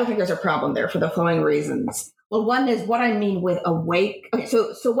don't think there's a problem there for the following reasons. Well, one is what I mean with awake. Okay,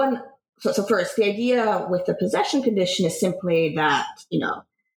 so first, the idea with the possession condition is simply that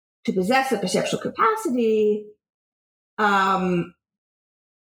to possess a perceptual capacity, the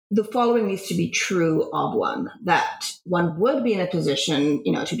following needs to be true of one: that one would be in a position,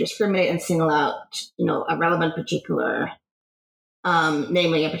 to discriminate and single out, a relevant particular,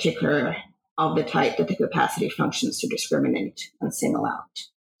 namely a particular of the type that the capacity functions to discriminate and single out.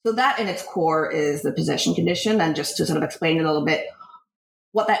 So that in its core is the possession condition. And just to sort of explain it a little bit,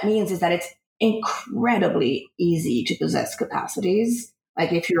 what that means is that it's incredibly easy to possess capacities.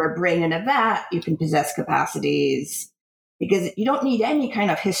 Like if you're a brain in a vat, you can possess capacities because you don't need any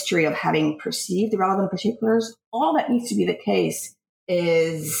kind of history of having perceived the relevant particulars. All that needs to be the case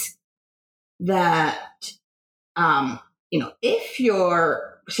is that, if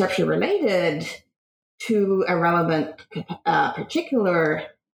you're perceptually related to a relevant particular,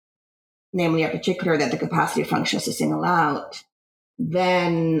 namely a particular that the capacity functions to single out,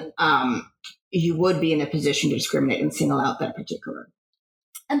 then you would be in a position to discriminate and single out that particular.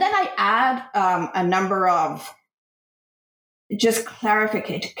 And then I add a number of just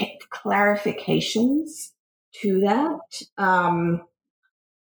clarifications to that,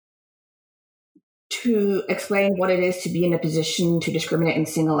 to explain what it is to be in a position to discriminate and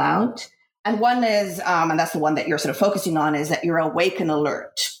single out. And one is, and that's the one that you're sort of focusing on, is that you're awake and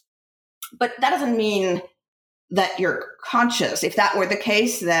alert. But that doesn't mean that you're conscious. If that were the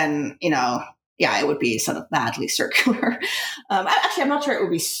case, then, it would be sort of badly circular. Actually, I'm not sure it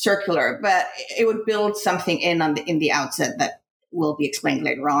would be circular, but it would build something in the outset that will be explained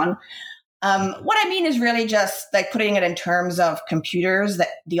later on. What I mean is really just like putting it in terms of computers, that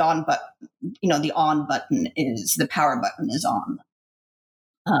the on button, the on button is, the power button is on.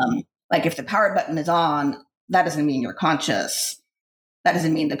 Like if the power button is on, that doesn't mean you're conscious. That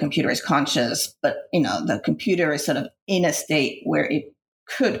doesn't mean the computer is conscious, but, the computer is sort of in a state where it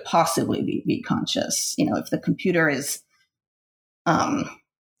could possibly be conscious. If the computer is,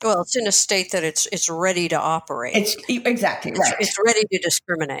 well, it's in a state that it's ready to operate. It's exactly right. It's ready to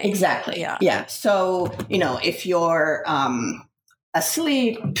discriminate. Exactly. Yeah. So, if you're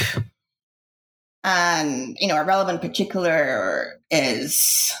asleep and, a relevant particular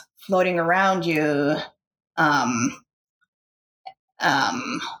is floating around you,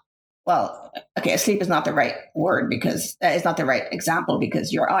 well, okay, asleep is not the right word because it's not the right example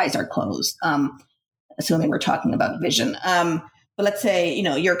because your eyes are closed. Assuming we're talking about vision. But let's say,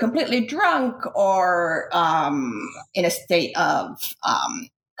 you're completely drunk or in a state of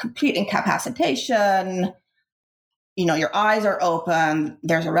complete incapacitation. Your eyes are open.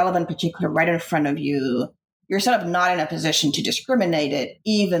 There's a relevant particular right in front of you. You're sort of not in a position to discriminate it,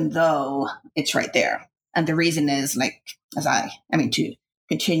 even though it's right there. And the reason is, to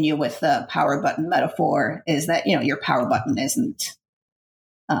continue with the power button metaphor, is that, your power button isn't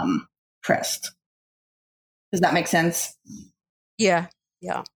pressed. Does that make sense? Yeah.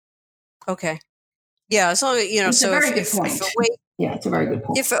 Okay. Yeah, as long as, it's so a very good point. If awake, yeah, it's a very good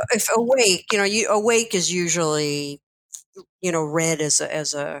point. If awake, awake is usually, read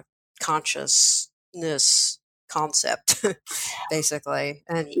as a consciousness concept, basically.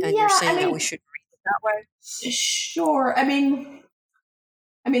 And you're saying that we should read it that way? Sure. I mean,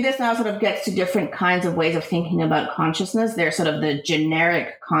 this now sort of gets to different kinds of ways of thinking about consciousness. There's sort of the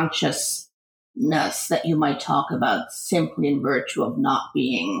generic consciousness that you might talk about simply in virtue of not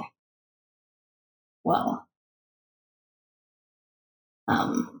being,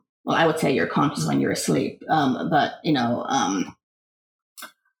 I would say you're conscious when you're asleep. But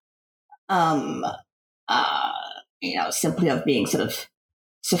simply of being sort of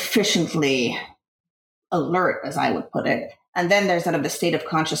sufficiently alert, as I would put it. And then there's sort of the state of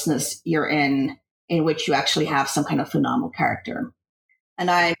consciousness you're in which you actually have some kind of phenomenal character.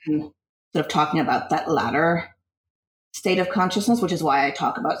 And I'm sort of talking about that latter state of consciousness, which is why I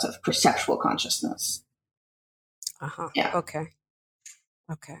talk about sort of perceptual consciousness. Yeah. Okay.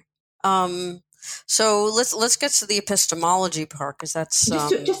 So let's get to the epistemology part, because that's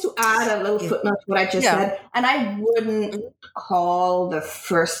just to add a little footnote to what I just said. And I wouldn't call the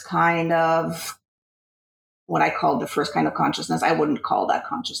first kind of what I called the first kind of consciousness. I wouldn't call that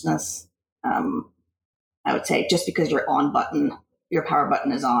consciousness. I would say just because your power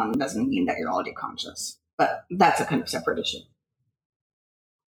button is on doesn't mean that you're already conscious. But that's a kind of separate issue.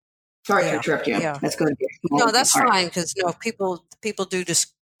 Sorry to interrupt you. Yeah. Let's go to no, that's fine, because people do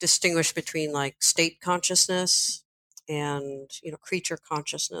distinguish between like state consciousness and creature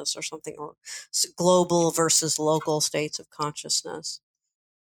consciousness or something, or global versus local states of consciousness.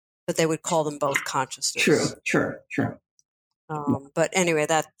 But they would call them both consciousness. True. But anyway,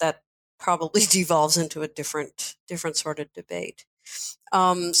 that probably devolves into a different sort of debate.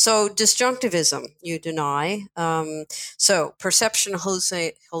 So disjunctivism, you deny. So perception,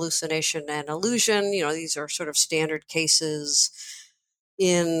 hallucination, and illusion, these are sort of standard cases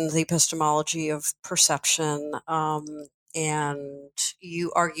in the epistemology of perception. And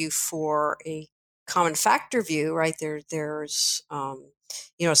you argue for a common factor view, right? There's,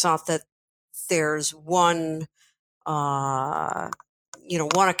 it's not that there's one account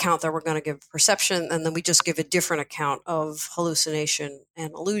that we're going to give perception, and then we just give a different account of hallucination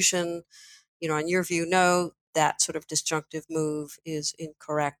and illusion. In your view, no, that sort of disjunctive move is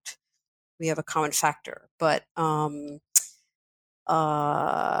incorrect. We have a common factor, but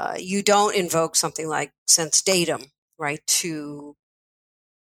you don't invoke something like sense datum, right, to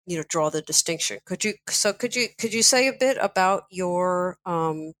draw the distinction. Could you say a bit about your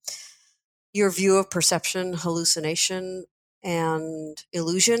view of perception, hallucination, and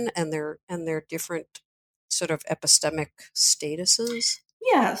illusion, and their different sort of epistemic statuses?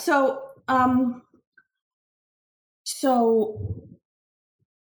 Yeah. So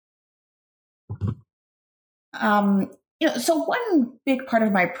one big part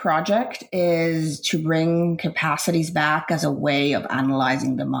of my project is to bring capacities back as a way of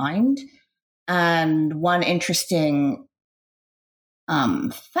analyzing the mind. And one interesting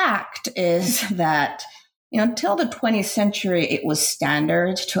fact is that, until the 20th century, it was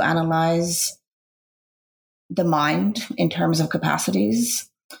standard to analyze the mind in terms of capacities.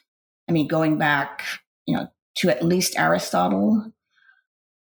 I mean, going back, to at least Aristotle.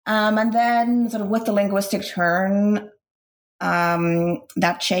 And then sort of with the linguistic turn,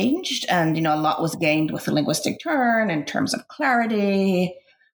 that changed. And, a lot was gained with the linguistic turn in terms of clarity.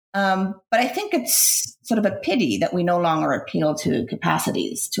 But I think it's sort of a pity that we no longer appeal to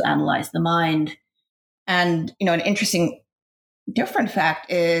capacities to analyze the mind. And, an interesting different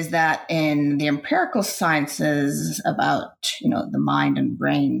fact is that in the empirical sciences about, the mind and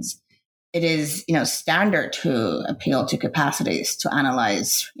brains, it is, standard to appeal to capacities to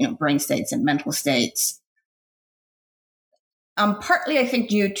analyze, brain states and mental states. Partly, I think,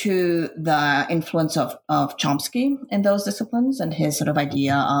 due to the influence of Chomsky in those disciplines and his sort of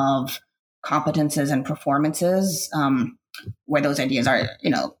idea of competences and performances, where those ideas are,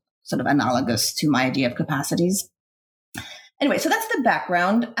 sort of analogous to my idea of capacities. anyway, so that's the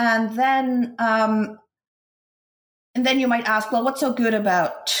background. And then you might ask, well, what's so good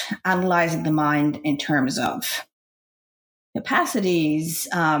about analyzing the mind in terms of capacities?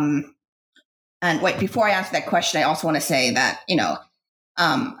 And wait, before I answer that question, I also want to say that,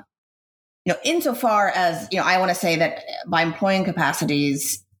 insofar as, I want to say that by employing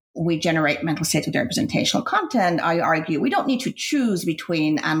capacities, we generate mental states with representational content. I argue we don't need to choose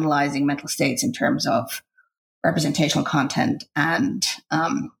between analyzing mental states in terms of representational content and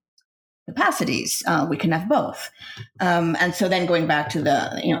capacities. We can have both. And so then going back to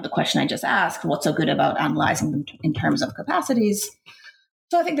the question I just asked, what's so good about analyzing them in terms of capacities?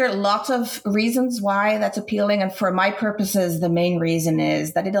 So I think there are lots of reasons why that's appealing. And for my purposes, the main reason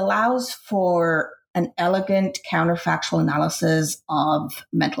is that it allows for an elegant counterfactual analysis of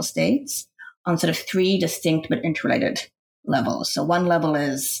mental states on sort of three distinct but interrelated levels. So one level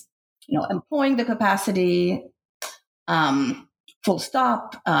is, employing the capacity, full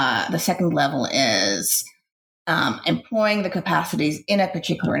stop. The second level is employing the capacities in a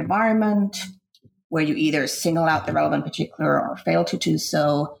particular environment where you either single out the relevant particular or fail to do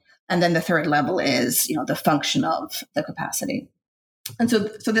so. And then the third level is, the function of the capacity. And so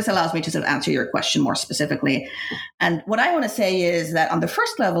this allows me to sort of answer your question more specifically. And what I want to say is that on the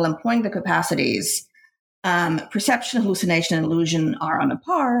first level, employing the capacities, perception, hallucination, and illusion are on a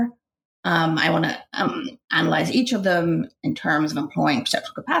par. I want to analyze each of them in terms of employing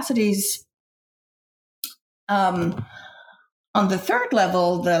perceptual capacities. On the third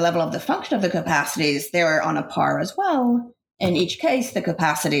level, the level of the function of the capacities, they're on a par as well. In each case, the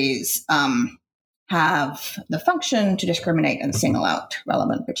capacities have the function to discriminate and single out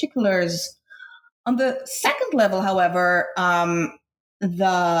relevant particulars. On the second level, however,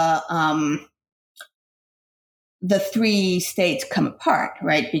 the three states come apart,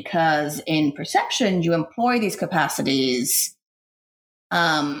 right? Because in perception, you employ these capacities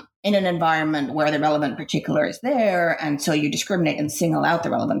in an environment where the relevant particular is there, and so you discriminate and single out the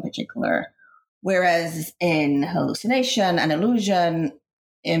relevant particular. Whereas in hallucination and illusion,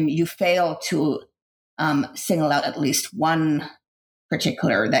 you fail to single out at least one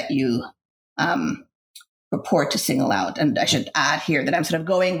particular that you purport to single out. And I should add here that I'm sort of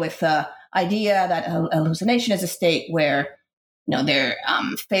going with the idea that hallucination is a state where, there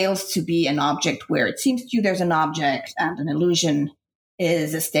fails to be an object where it seems to you there's an object, and an illusion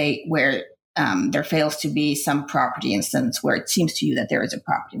is a state where there fails to be some property instance where it seems to you that there is a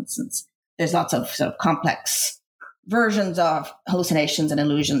property instance. There's lots of sort of complex versions of hallucinations and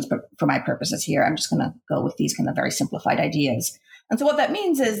illusions, but for my purposes here, I'm just going to go with these kind of very simplified ideas. And so what that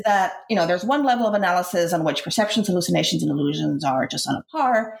means is that, there's one level of analysis on which perceptions, hallucinations, and illusions are just on a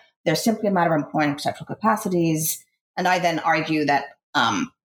par. They're simply a matter of employing perceptual capacities. And I then argue that,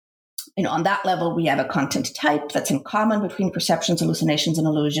 on that level, we have a content type that's in common between perceptions, hallucinations, and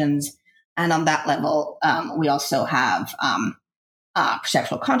illusions. And on that level, we also have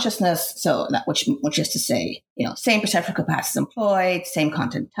perceptual consciousness. So that which is to say, same perceptual capacities employed, same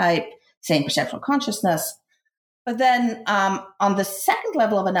content type, same perceptual consciousness. But then on the second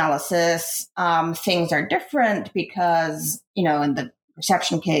level of analysis, things are different because, in the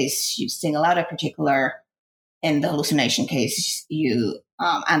perception case, you single out a particular. In the hallucination case,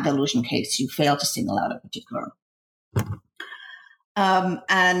 and the illusion case, you fail to single out a particular.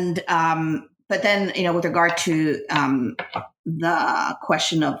 But then, with regard to the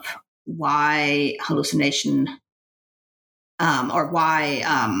question of why hallucination or why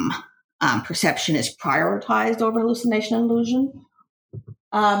perception is prioritized over hallucination and illusion.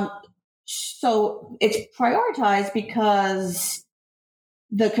 So it's prioritized because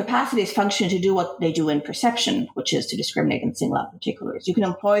the capacities function to do what they do in perception, which is to discriminate and single out particulars. You can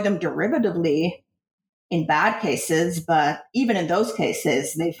employ them derivatively in bad cases, but even in those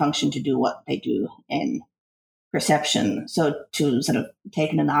cases, they function to do what they do in perception. So to sort of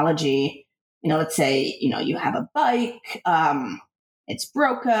take an analogy, let's say, you have a bike, it's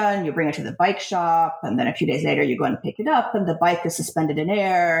broken, you bring it to the bike shop, and then a few days later you go and pick it up, and the bike is suspended in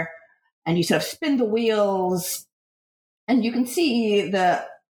air, and you sort of spin the wheels, and you can see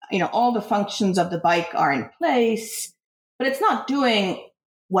all the functions of the bike are in place, but it's not doing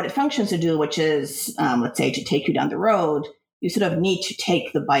what it functions to do, which is, let's say, to take you down the road. You sort of need to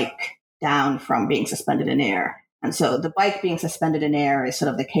take the bike down from being suspended in air. And so the bike being suspended in air is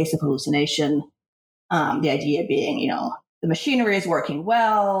sort of the case of hallucination. The idea being, the machinery is working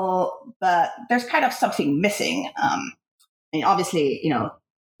well, but there's kind of something missing. Obviously,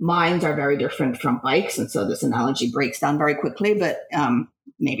 minds are very different from bikes. And so this analogy breaks down very quickly, but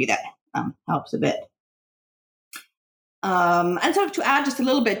maybe that helps a bit. And sort of to add just a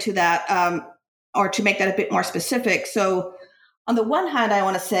little bit to that, or to make that a bit more specific. So on the one hand, I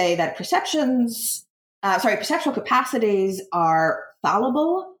want to say that perceptual capacities are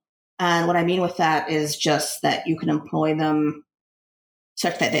fallible. And what I mean with that is just that you can employ them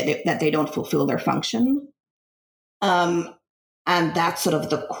such that they don't fulfill their function. And that's sort of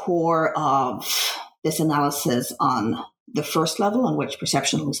the core of this analysis on the first level, on which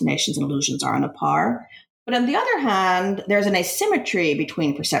perception, hallucinations, and illusions are on a par. But on the other hand, there's an asymmetry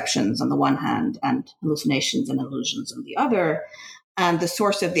between perceptions on the one hand and hallucinations and illusions on the other. And the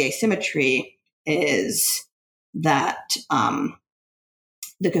source of the asymmetry is that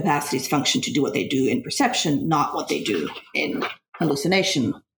the capacities function to do what they do in perception, not what they do in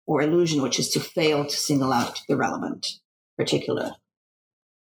hallucination or illusion, which is to fail to single out the relevant particular.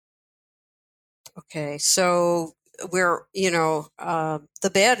 Okay, so we're,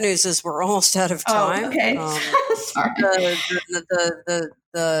 the bad news is we're almost out of time. Oh, okay.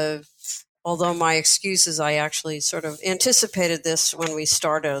 Sorry. Although my excuse is I actually sort of anticipated this when we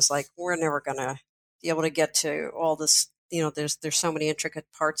started. I was like, we're never going to be able to get to all this. There's so many intricate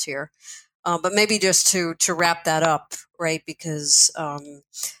parts here. But maybe just to wrap that up, right? Because,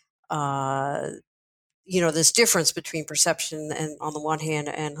 this difference between perception and on the one hand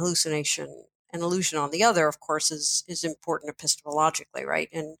and hallucination and illusion on the other, of course, is important epistemologically, right?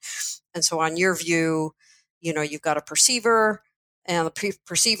 And so on your view, you've got a perceiver, and the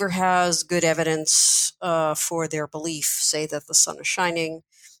perceiver has good evidence for their belief, say that the sun is shining,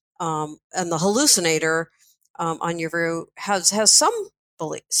 and the hallucinator, on your view, has some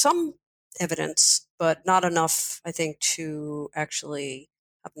belief, some evidence, but not enough, I think, to actually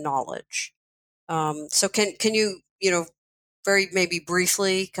have knowledge. So can you, very maybe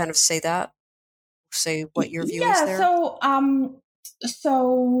briefly kind of say what your view is there?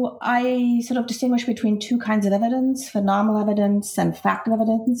 So I sort of distinguish between two kinds of evidence: phenomenal evidence and factive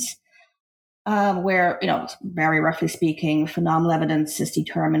evidence. Where, very roughly speaking, phenomenal evidence is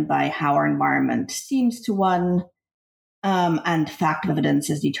determined by how our environment seems to one, and factive evidence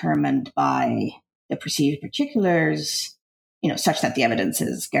is determined by the perceived particulars, such that the evidence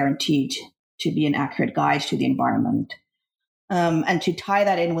is guaranteed to be an accurate guide to the environment. And to tie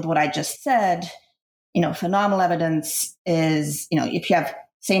that in with what I just said, phenomenal evidence is, if you have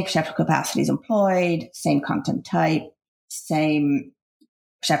same perceptual capacities employed, same content type, same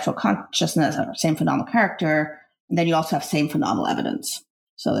perceptual consciousness, or same phenomenal character, and then you also have same phenomenal evidence.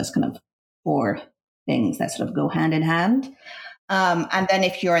 So there's kind of four things that sort of go hand in hand. And then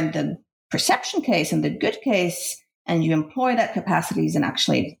if you're in the perception case, in the good case, and you employ that capacities and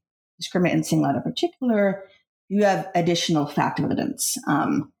actually discriminate and single out a particular, you have additional factive evidence.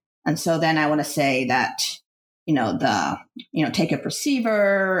 And so then I want to say that, take a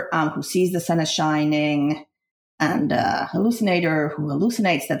perceiver who sees the sun is shining, and a hallucinator who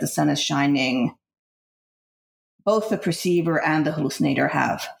hallucinates that the sun is shining. Both the perceiver and the hallucinator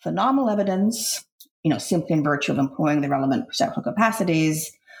have phenomenal evidence, simply in virtue of employing the relevant perceptual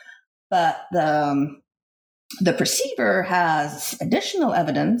capacities. But the perceiver has additional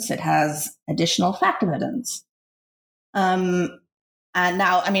evidence. It has additional factive evidence. And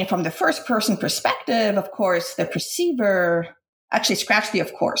now, from the first person perspective, of course, the perceiver, actually scratch the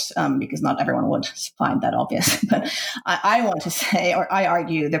of course, because not everyone would find that obvious. But I want to say, or I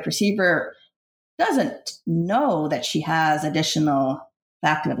argue, the perceiver doesn't know that she has additional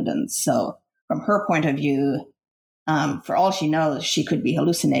factive evidence. So from her point of view, for all she knows, she could be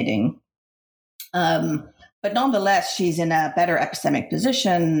hallucinating. But nonetheless, she's in a better epistemic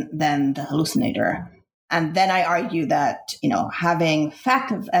position than the hallucinator. And then I argue that, having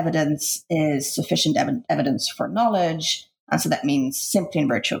factive evidence is sufficient evidence for knowledge. And so that means simply in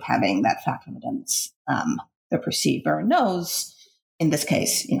virtue of having that factive evidence, the perceiver knows, in this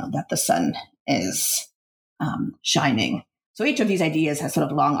case, that the sun is shining. So each of these ideas has sort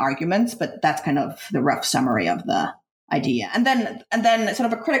of long arguments, but that's kind of the rough summary of the idea. And then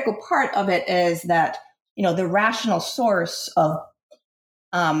sort of a critical part of it is that, the rational source of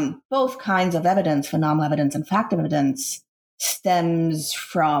both kinds of evidence, phenomenal evidence and factive evidence, stems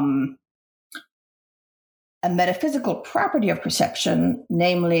from a metaphysical property of perception,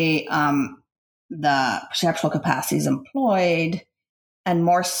 namely the perceptual capacities employed, and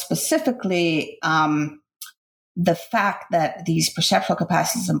more specifically, the fact that these perceptual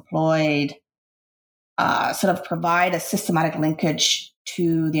capacities employed sort of provide a systematic linkage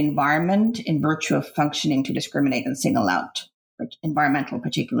to the environment in virtue of functioning to discriminate and single out environmental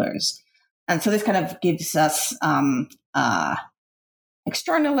particulars. And so this kind of gives us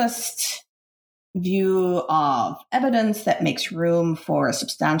externalist view of evidence that makes room for a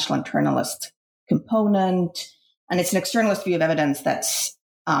substantial internalist component. And it's an externalist view of evidence that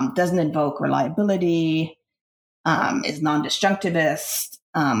doesn't invoke reliability, is non-disjunctivist,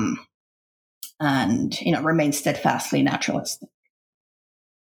 and remains steadfastly naturalistic.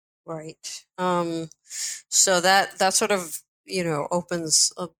 Right. So that sort of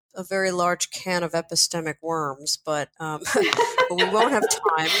opens a very large can of epistemic worms, but but we won't have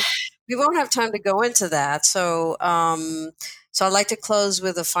time. We won't have time to go into that. So so I'd like to close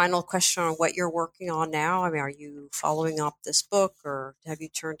with a final question on what you're working on now. I mean, are you following up this book, or have you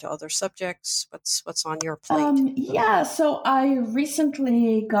turned to other subjects? What's on your plate? Yeah, so I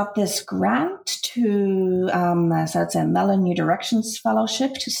recently got this grant to, so it's a Mellon New Directions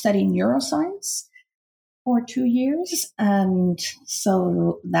Fellowship to study neuroscience for 2 years. And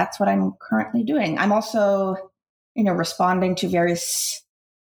so that's what I'm currently doing. I'm also, responding to various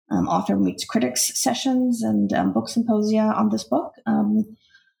author meets critics sessions and book symposia on this book.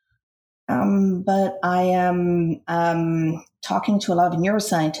 But I am talking to a lot of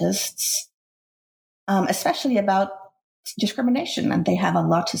neuroscientists, especially about discrimination, and they have a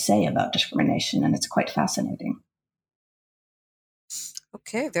lot to say about discrimination, and it's quite fascinating.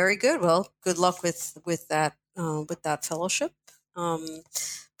 Okay, very good. Well, good luck with that fellowship.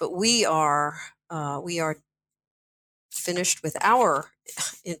 But we are finished with our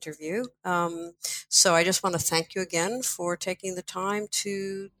interview. So I just want to thank you again for taking the time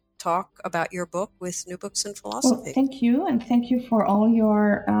to talk about your book with New Books in Philosophy. Well, thank you, and thank you for all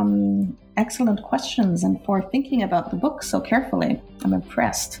your excellent questions and for thinking about the book so carefully. I'm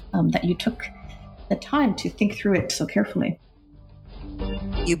impressed that you took the time to think through it so carefully.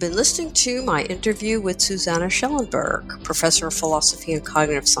 You've been listening to my interview with Susanna Schellenberg, Professor of Philosophy and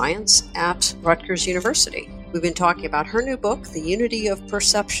Cognitive Science at Rutgers University. We've been talking about her new book, The Unity of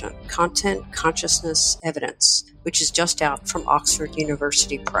Perception, Content, Consciousness, Evidence, which is just out from Oxford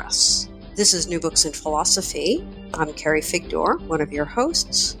University Press. This is New Books in Philosophy. I'm Carrie Figdor, one of your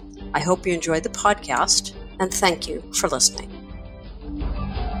hosts. I hope you enjoyed the podcast, and thank you for listening.